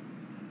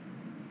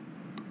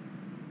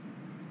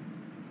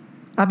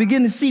 I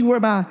begin to see where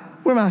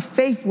my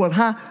faith was,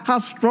 how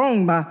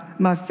strong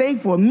my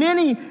faith was.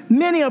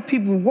 Many of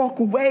people walk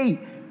away.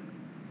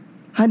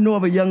 I know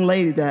of a young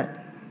lady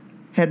that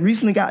had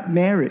recently got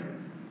married,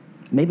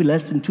 maybe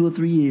less than 2 or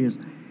 3 years.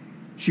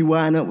 She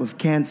wound up with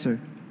cancer.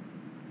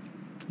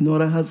 You know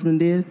what her husband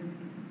did?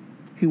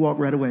 He walked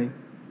right away.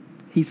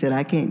 He said,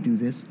 I can't do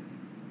this.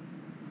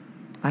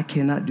 I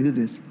cannot do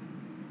this.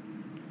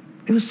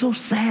 It was so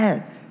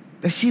sad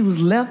that she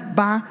was left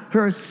by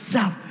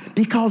herself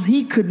because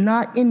he could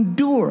not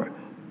endure.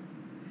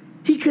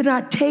 He could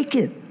not take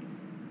it.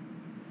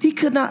 He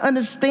could not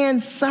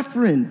understand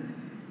suffering.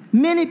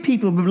 Many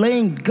people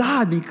blame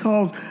God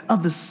because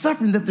of the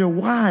suffering that their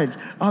wives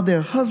or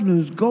their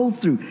husbands go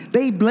through.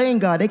 They blame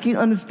God. They can't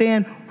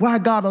understand why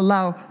God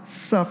allowed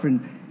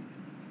suffering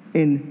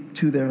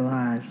into their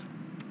lives.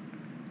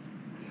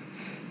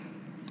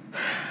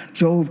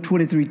 Job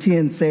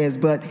 23:10 says,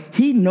 but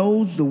he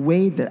knows the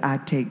way that I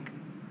take.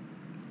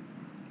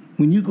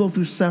 When you go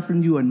through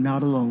suffering, you are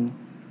not alone.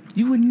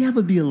 You will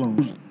never be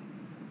alone.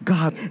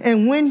 God.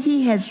 And when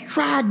he has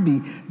tried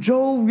me,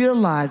 Job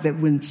realized that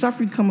when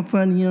suffering come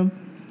upon him,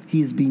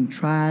 he is being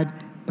tried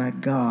by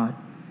God.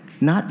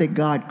 Not that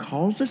God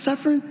caused the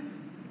suffering,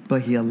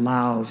 but he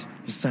allows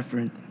the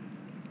suffering.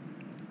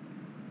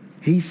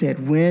 He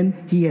said,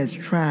 when he has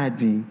tried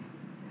me,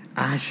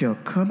 I shall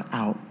come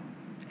out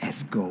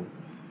as gold.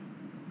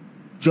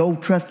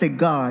 Job trusted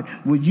God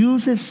would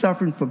use his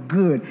suffering for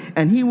good,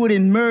 and he would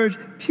emerge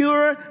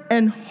purer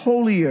and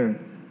holier.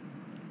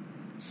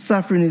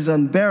 Suffering is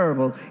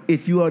unbearable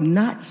if you are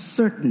not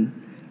certain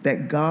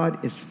that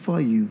God is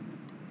for you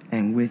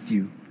and with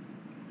you.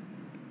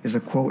 There's a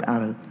quote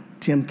out of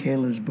Tim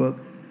Kellor's book,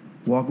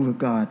 Walking with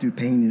God Through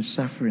Pain and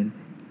Suffering.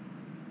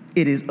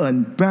 It is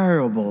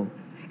unbearable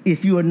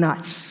if you are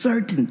not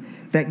certain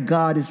that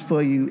God is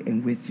for you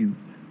and with you.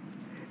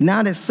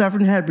 Now that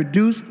suffering has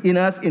produced in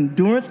us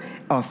endurance,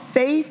 a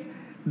faith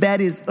that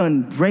is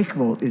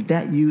unbreakable. Is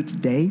that you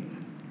today?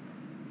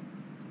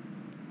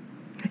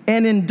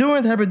 And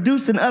endurance has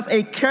produced in us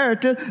a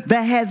character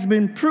that has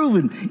been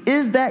proven.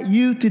 Is that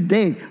you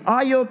today?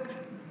 Are your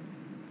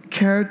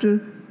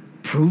character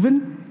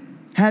proven?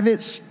 Have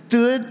it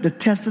stood the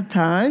test of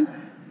time?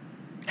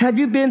 Have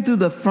you been through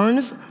the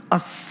furnace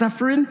of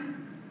suffering?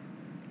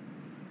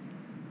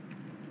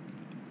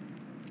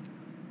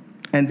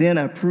 And then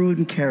a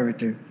proven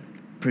character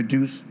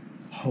produce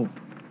hope.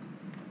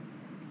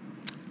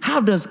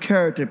 How does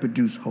character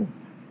produce hope?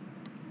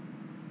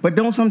 But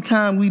don't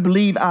sometimes we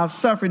believe our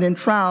suffering and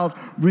trials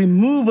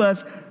remove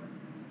us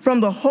from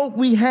the hope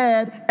we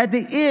had at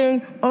the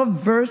end of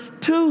verse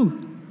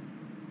 2.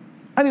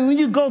 I mean, when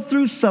you go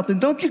through something,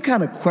 don't you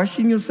kind of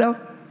question yourself?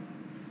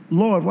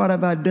 Lord, what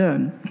have I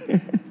done?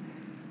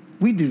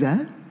 We do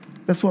that.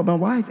 That's what my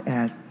wife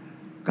asked.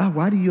 God,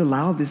 why do you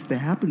allow this to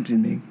happen to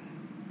me?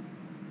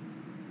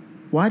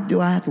 Why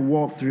do I have to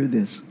walk through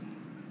this?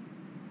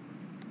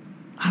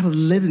 I was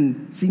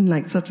living, seemed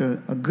like such a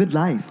good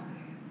life.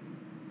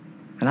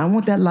 And I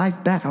want that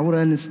life back. I want to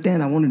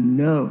understand. I want to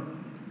know.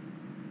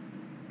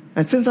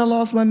 And since I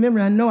lost my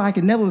memory, I know I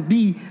can never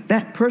be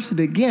that person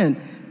again.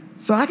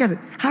 So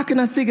how can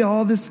I figure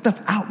all this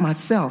stuff out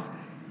myself?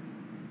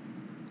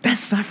 That's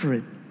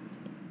suffering.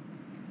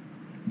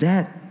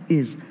 That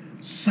is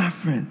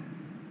suffering.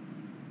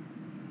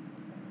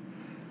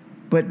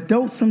 But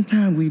don't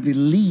sometimes we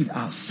believe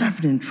our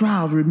suffering and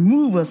trials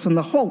remove us from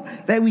the hope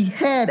that we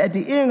had at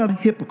the end of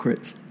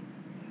hypocrites.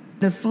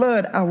 That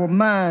flood our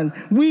minds.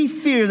 We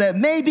fear that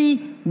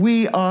maybe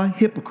we are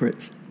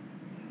hypocrites,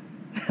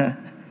 that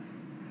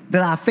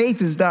our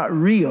faith is not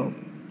real.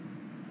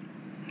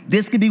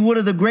 This could be one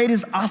of the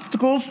greatest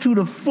obstacles to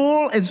the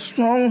full and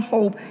strong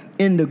hope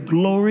in the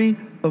glory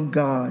of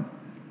God.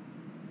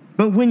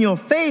 But when your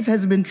faith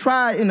has been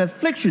tried in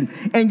affliction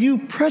and you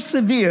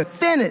persevere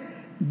in it,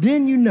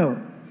 then you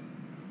know.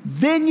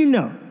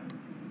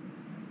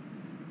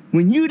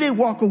 When you did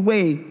walk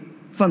away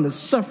from the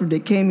suffering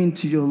that came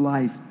into your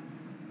life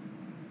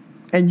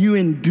and you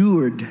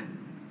endured,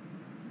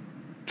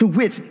 to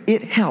which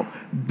it helped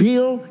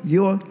build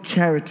your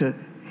character.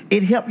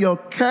 It helped your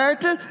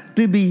character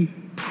to be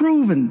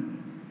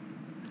proven.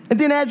 And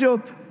then as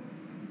your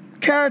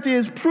character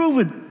is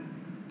proven,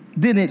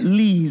 then it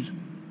leads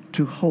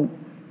to hope.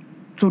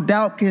 So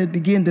doubt can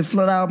begin to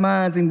flood our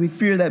minds and we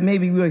fear that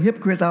maybe we're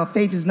hypocrites, our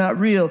faith is not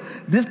real.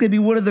 This could be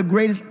one of the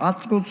greatest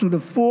obstacles to the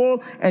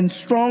full and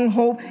strong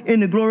hope in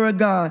the glory of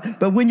God.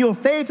 But when your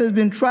faith has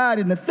been tried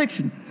in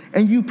affliction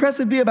and you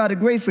persevere by the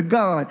grace of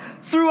God,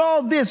 through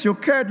all this your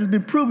character has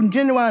been proven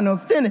genuine and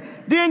authentic,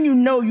 then you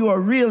know you are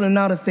real and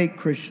not a fake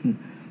Christian.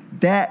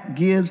 That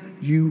gives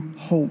you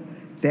hope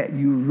that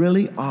you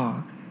really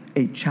are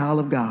a child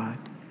of God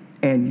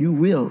and you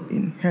will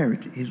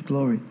inherit his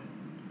glory.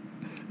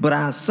 But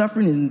our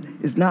suffering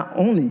not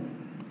only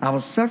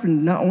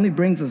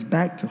brings us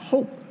back to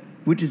hope,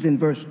 which is in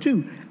verse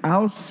 2.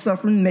 Our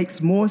suffering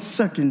makes more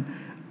certain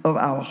of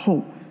our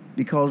hope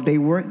because they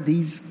work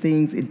these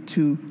things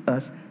into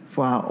us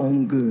for our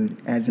own good,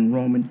 as in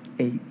Romans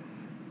 8.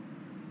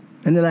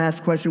 And the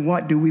last question,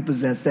 what do we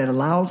possess that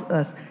allows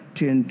us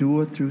to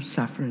endure through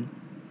suffering?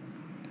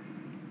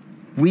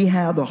 We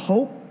have the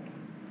hope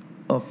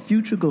of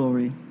future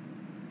glory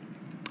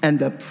and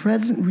the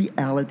present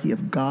reality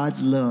of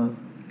God's love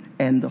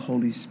and the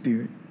Holy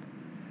Spirit.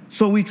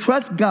 So we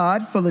trust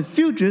God for the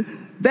future.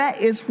 That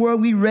is where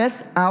we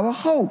rest our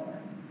hope.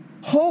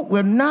 Hope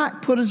will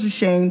not put us to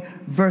shame.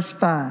 Verse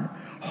 5.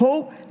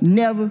 Hope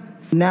never,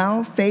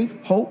 now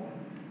faith, hope,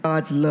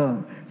 God's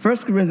love. 1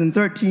 Corinthians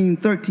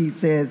 13:13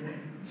 says,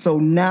 so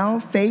now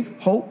faith,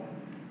 hope,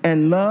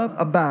 and love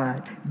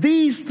abide.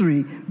 These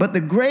three, but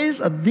the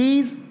greatest of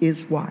these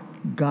is what?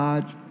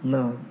 God's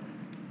love.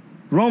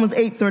 Romans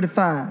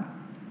 8:35.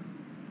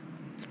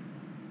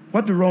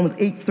 What do Romans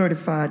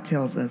 8:35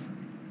 tells us?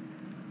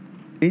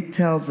 It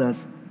tells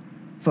us,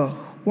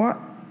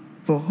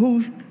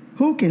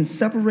 who can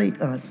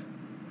separate us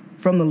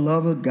from the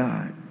love of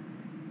God?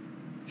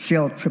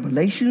 Shall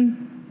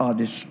tribulation or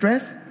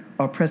distress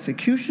or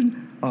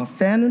persecution or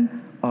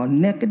famine or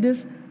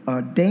nakedness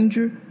or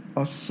danger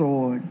or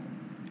sword?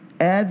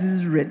 As it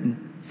is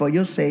written, for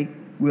your sake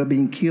we are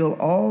being killed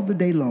all the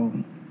day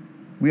long.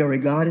 We are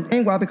regarded.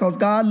 And why? Because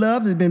God's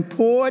love has been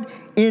poured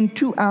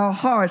into our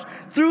hearts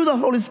through the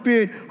Holy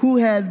Spirit who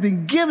has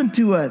been given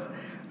to us.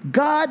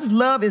 God's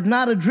love is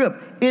not a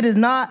drip. It is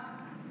not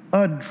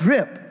a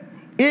drip.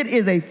 It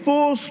is a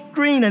full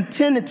stream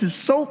intended to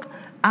soak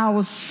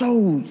our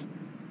souls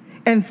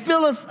and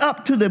fill us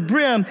up to the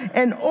brim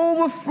and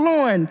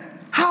overflowing.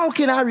 How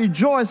can I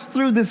rejoice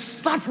through this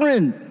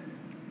suffering?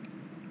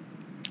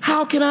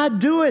 How can I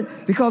do it?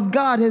 Because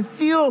God has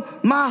filled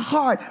my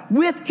heart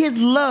with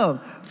his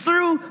love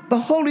through the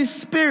Holy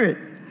Spirit.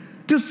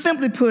 To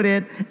simply put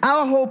it,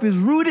 our hope is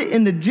rooted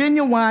in the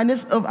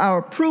genuineness of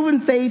our proven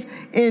faith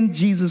in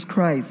Jesus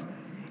Christ.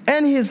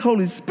 And his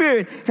Holy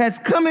Spirit has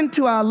come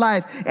into our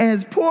life and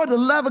has poured the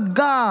love of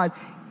God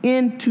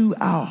into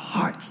our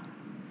hearts.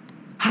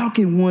 How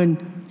can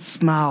one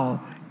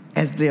smile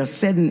as they are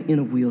sitting in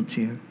a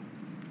wheelchair?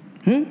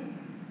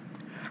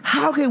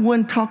 How can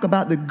one talk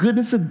about the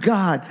goodness of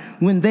God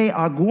when they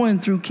are going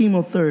through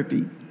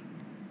chemotherapy?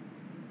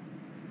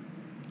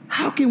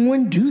 How can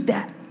one do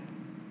that?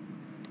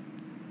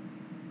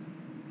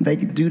 They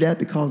can do that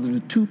because of the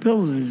two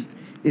pillars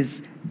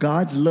is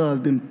God's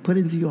love been put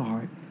into your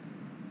heart,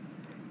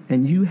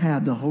 and you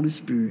have the Holy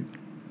Spirit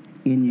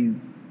in you.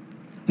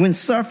 When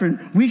suffering,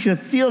 we should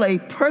feel a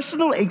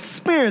personal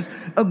experience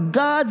of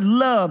God's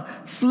love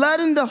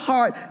flooding the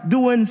heart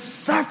during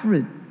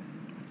suffering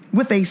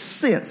with a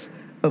sense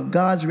of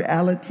God's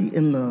reality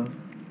and love.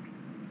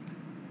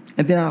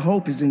 And then our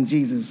hope is in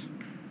Jesus.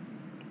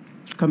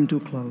 Coming to a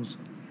close.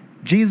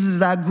 Jesus is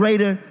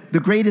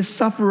the greatest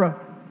sufferer.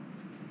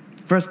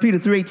 1 Peter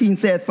 3:18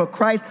 said, for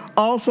Christ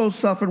also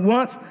suffered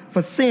once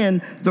for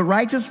sin, the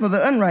righteous for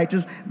the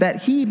unrighteous,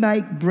 that he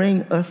might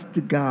bring us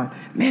to God.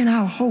 Man,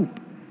 our hope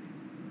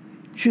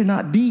should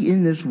not be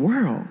in this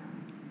world.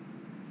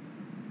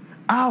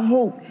 Our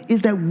hope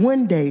is that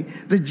one day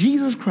that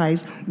Jesus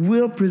Christ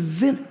will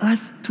present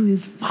us to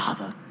his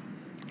Father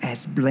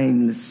as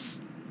blameless.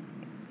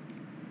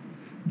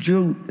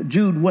 Jude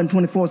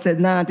 1:24 says,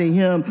 now to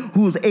him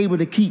who is able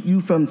to keep you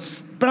from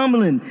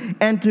stumbling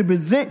and to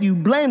present you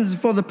blameless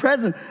for the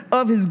presence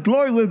of his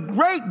glory with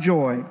great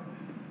joy.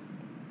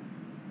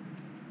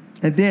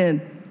 And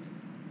then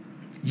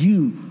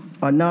you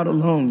are not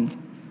alone.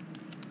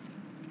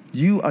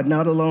 You are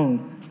not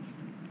alone.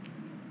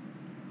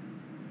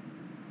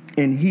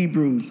 In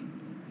Hebrews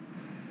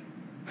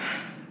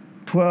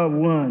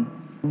 12:1,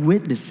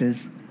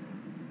 witnesses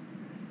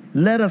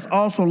let us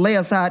also lay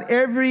aside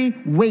every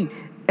weight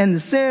and the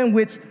sin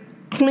which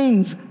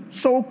clings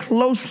so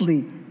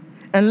closely,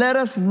 and let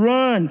us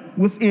run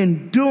with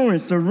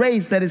endurance the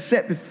race that is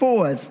set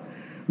before us,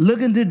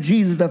 looking to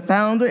Jesus, the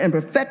founder and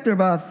perfecter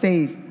of our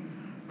faith,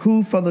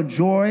 who for the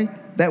joy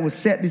that was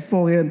set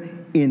before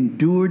him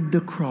endured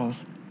the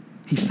cross.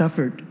 He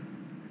suffered,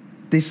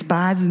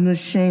 despising the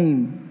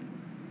shame,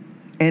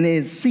 and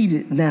is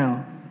seated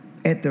now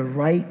at the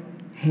right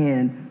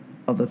hand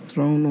of the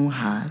throne on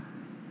high.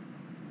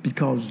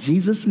 Because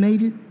Jesus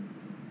made it,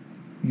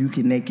 you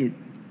can make it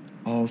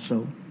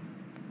also.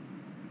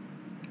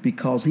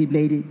 Because he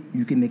made it,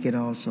 you can make it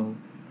also.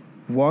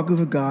 Walk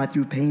with God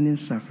through pain and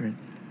suffering.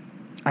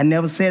 I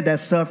never said that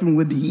suffering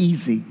would be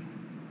easy.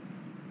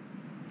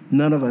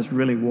 None of us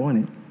really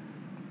want it.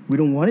 We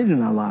don't want it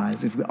in our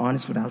lives if we're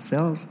honest with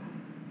ourselves.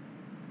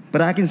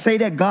 But I can say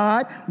that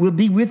God will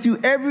be with you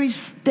every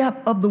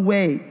step of the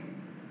way.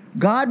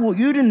 God wants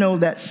you to know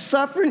that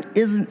suffering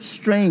isn't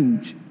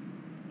strange.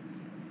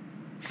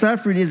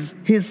 Suffering is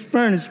his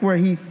furnace where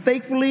he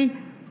faithfully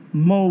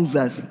molds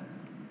us,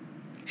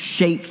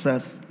 shapes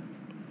us,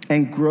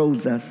 and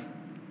grows us.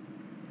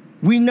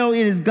 We know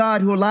it is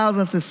God who allows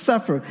us to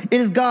suffer. It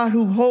is God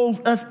who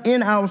holds us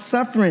in our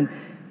suffering.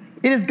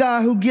 It is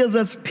God who gives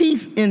us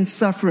peace in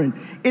suffering.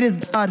 It is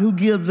God who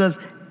gives us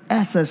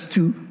access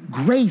to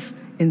grace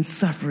in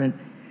suffering,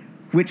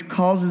 which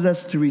causes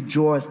us to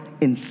rejoice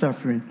in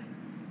suffering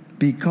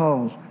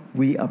because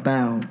we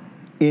abound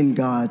in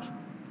God's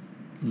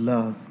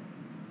love.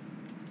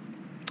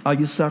 Are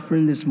you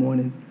suffering this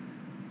morning?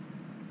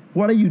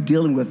 What are you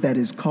dealing with that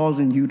is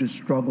causing you to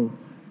struggle?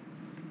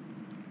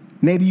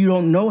 Maybe you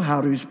don't know how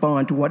to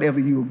respond to whatever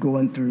you are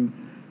going through.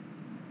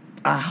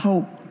 I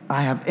hope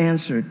I have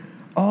answered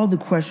all the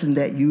questions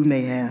that you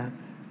may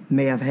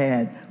have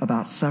had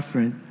about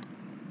suffering.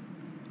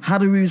 How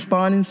do we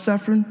respond in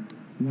suffering?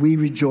 We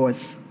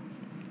rejoice.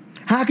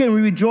 How can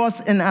we rejoice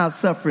in our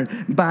suffering?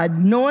 By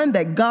knowing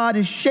that God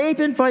is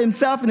shaping for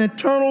himself an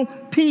eternal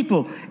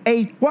people.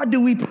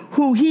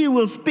 Who he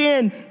will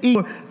spend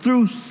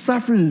through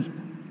sufferings.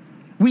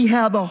 We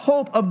have the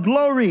hope of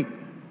glory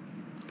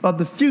of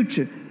the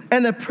future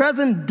and the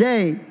present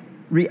day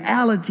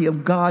reality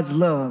of God's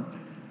love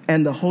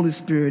and the Holy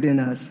Spirit in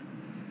us.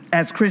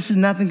 As Christians,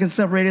 nothing can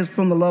separate us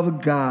from the love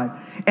of God.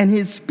 And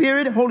his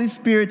Spirit, Holy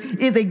Spirit,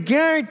 is a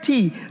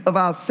guarantee of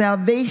our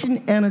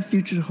salvation and a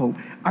future hope.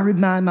 I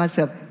remind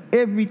myself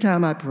every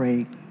time I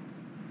pray,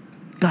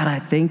 God, I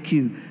thank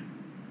you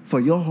for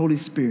your Holy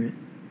Spirit,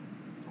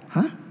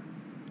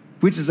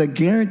 which is a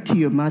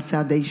guarantee of my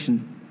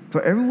salvation.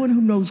 For everyone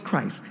who knows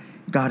Christ,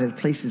 God has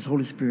placed his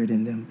Holy Spirit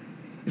in them.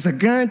 It's a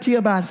guarantee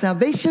of our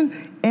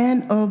salvation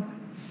and of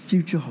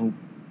future hope.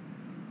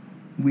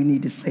 We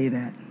need to say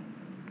that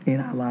in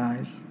our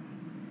lives.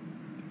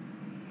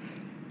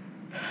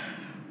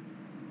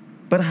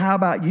 But how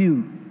about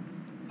you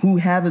who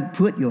haven't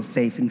put your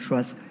faith and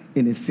trust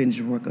in the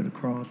finished work of the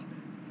cross?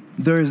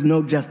 There is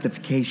no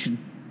justification.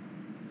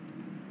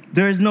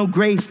 There is no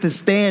grace to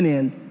stand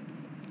in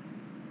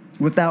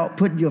without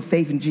putting your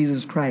faith in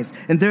Jesus Christ.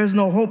 And there is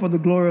no hope of the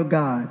glory of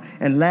God.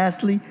 And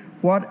lastly,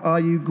 what are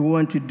you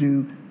going to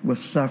do with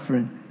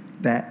suffering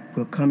that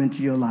will come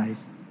into your life?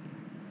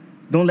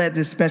 Don't let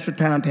this special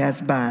time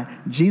pass by.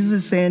 Jesus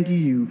is saying to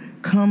you,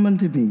 come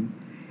unto me,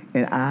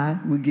 and I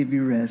will give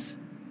you rest.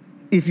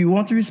 If you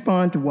want to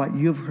respond to what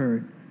you have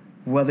heard,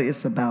 whether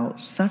it's about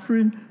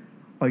suffering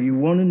or you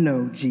want to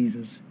know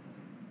Jesus,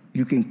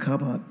 you can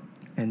come up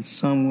and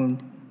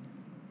someone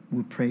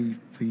will pray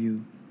for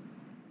you.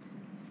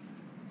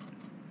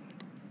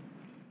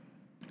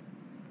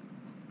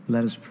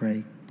 Let us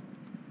pray.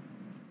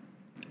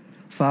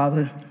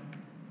 Father,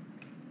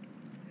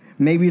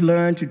 may we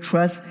learn to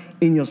trust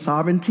in your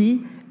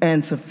sovereignty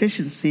and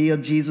sufficiency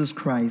of Jesus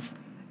Christ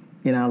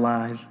in our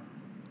lives,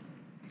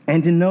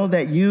 and to know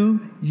that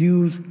you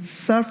use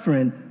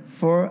suffering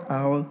for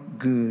our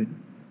good.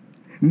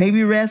 May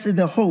we rest in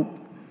the hope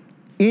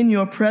in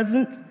your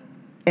presence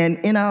and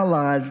in our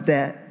lives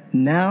that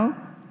now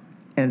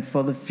and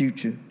for the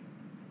future.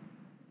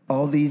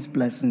 All these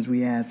blessings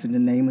we ask in the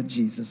name of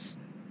Jesus.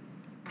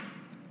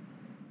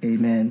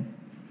 Amen.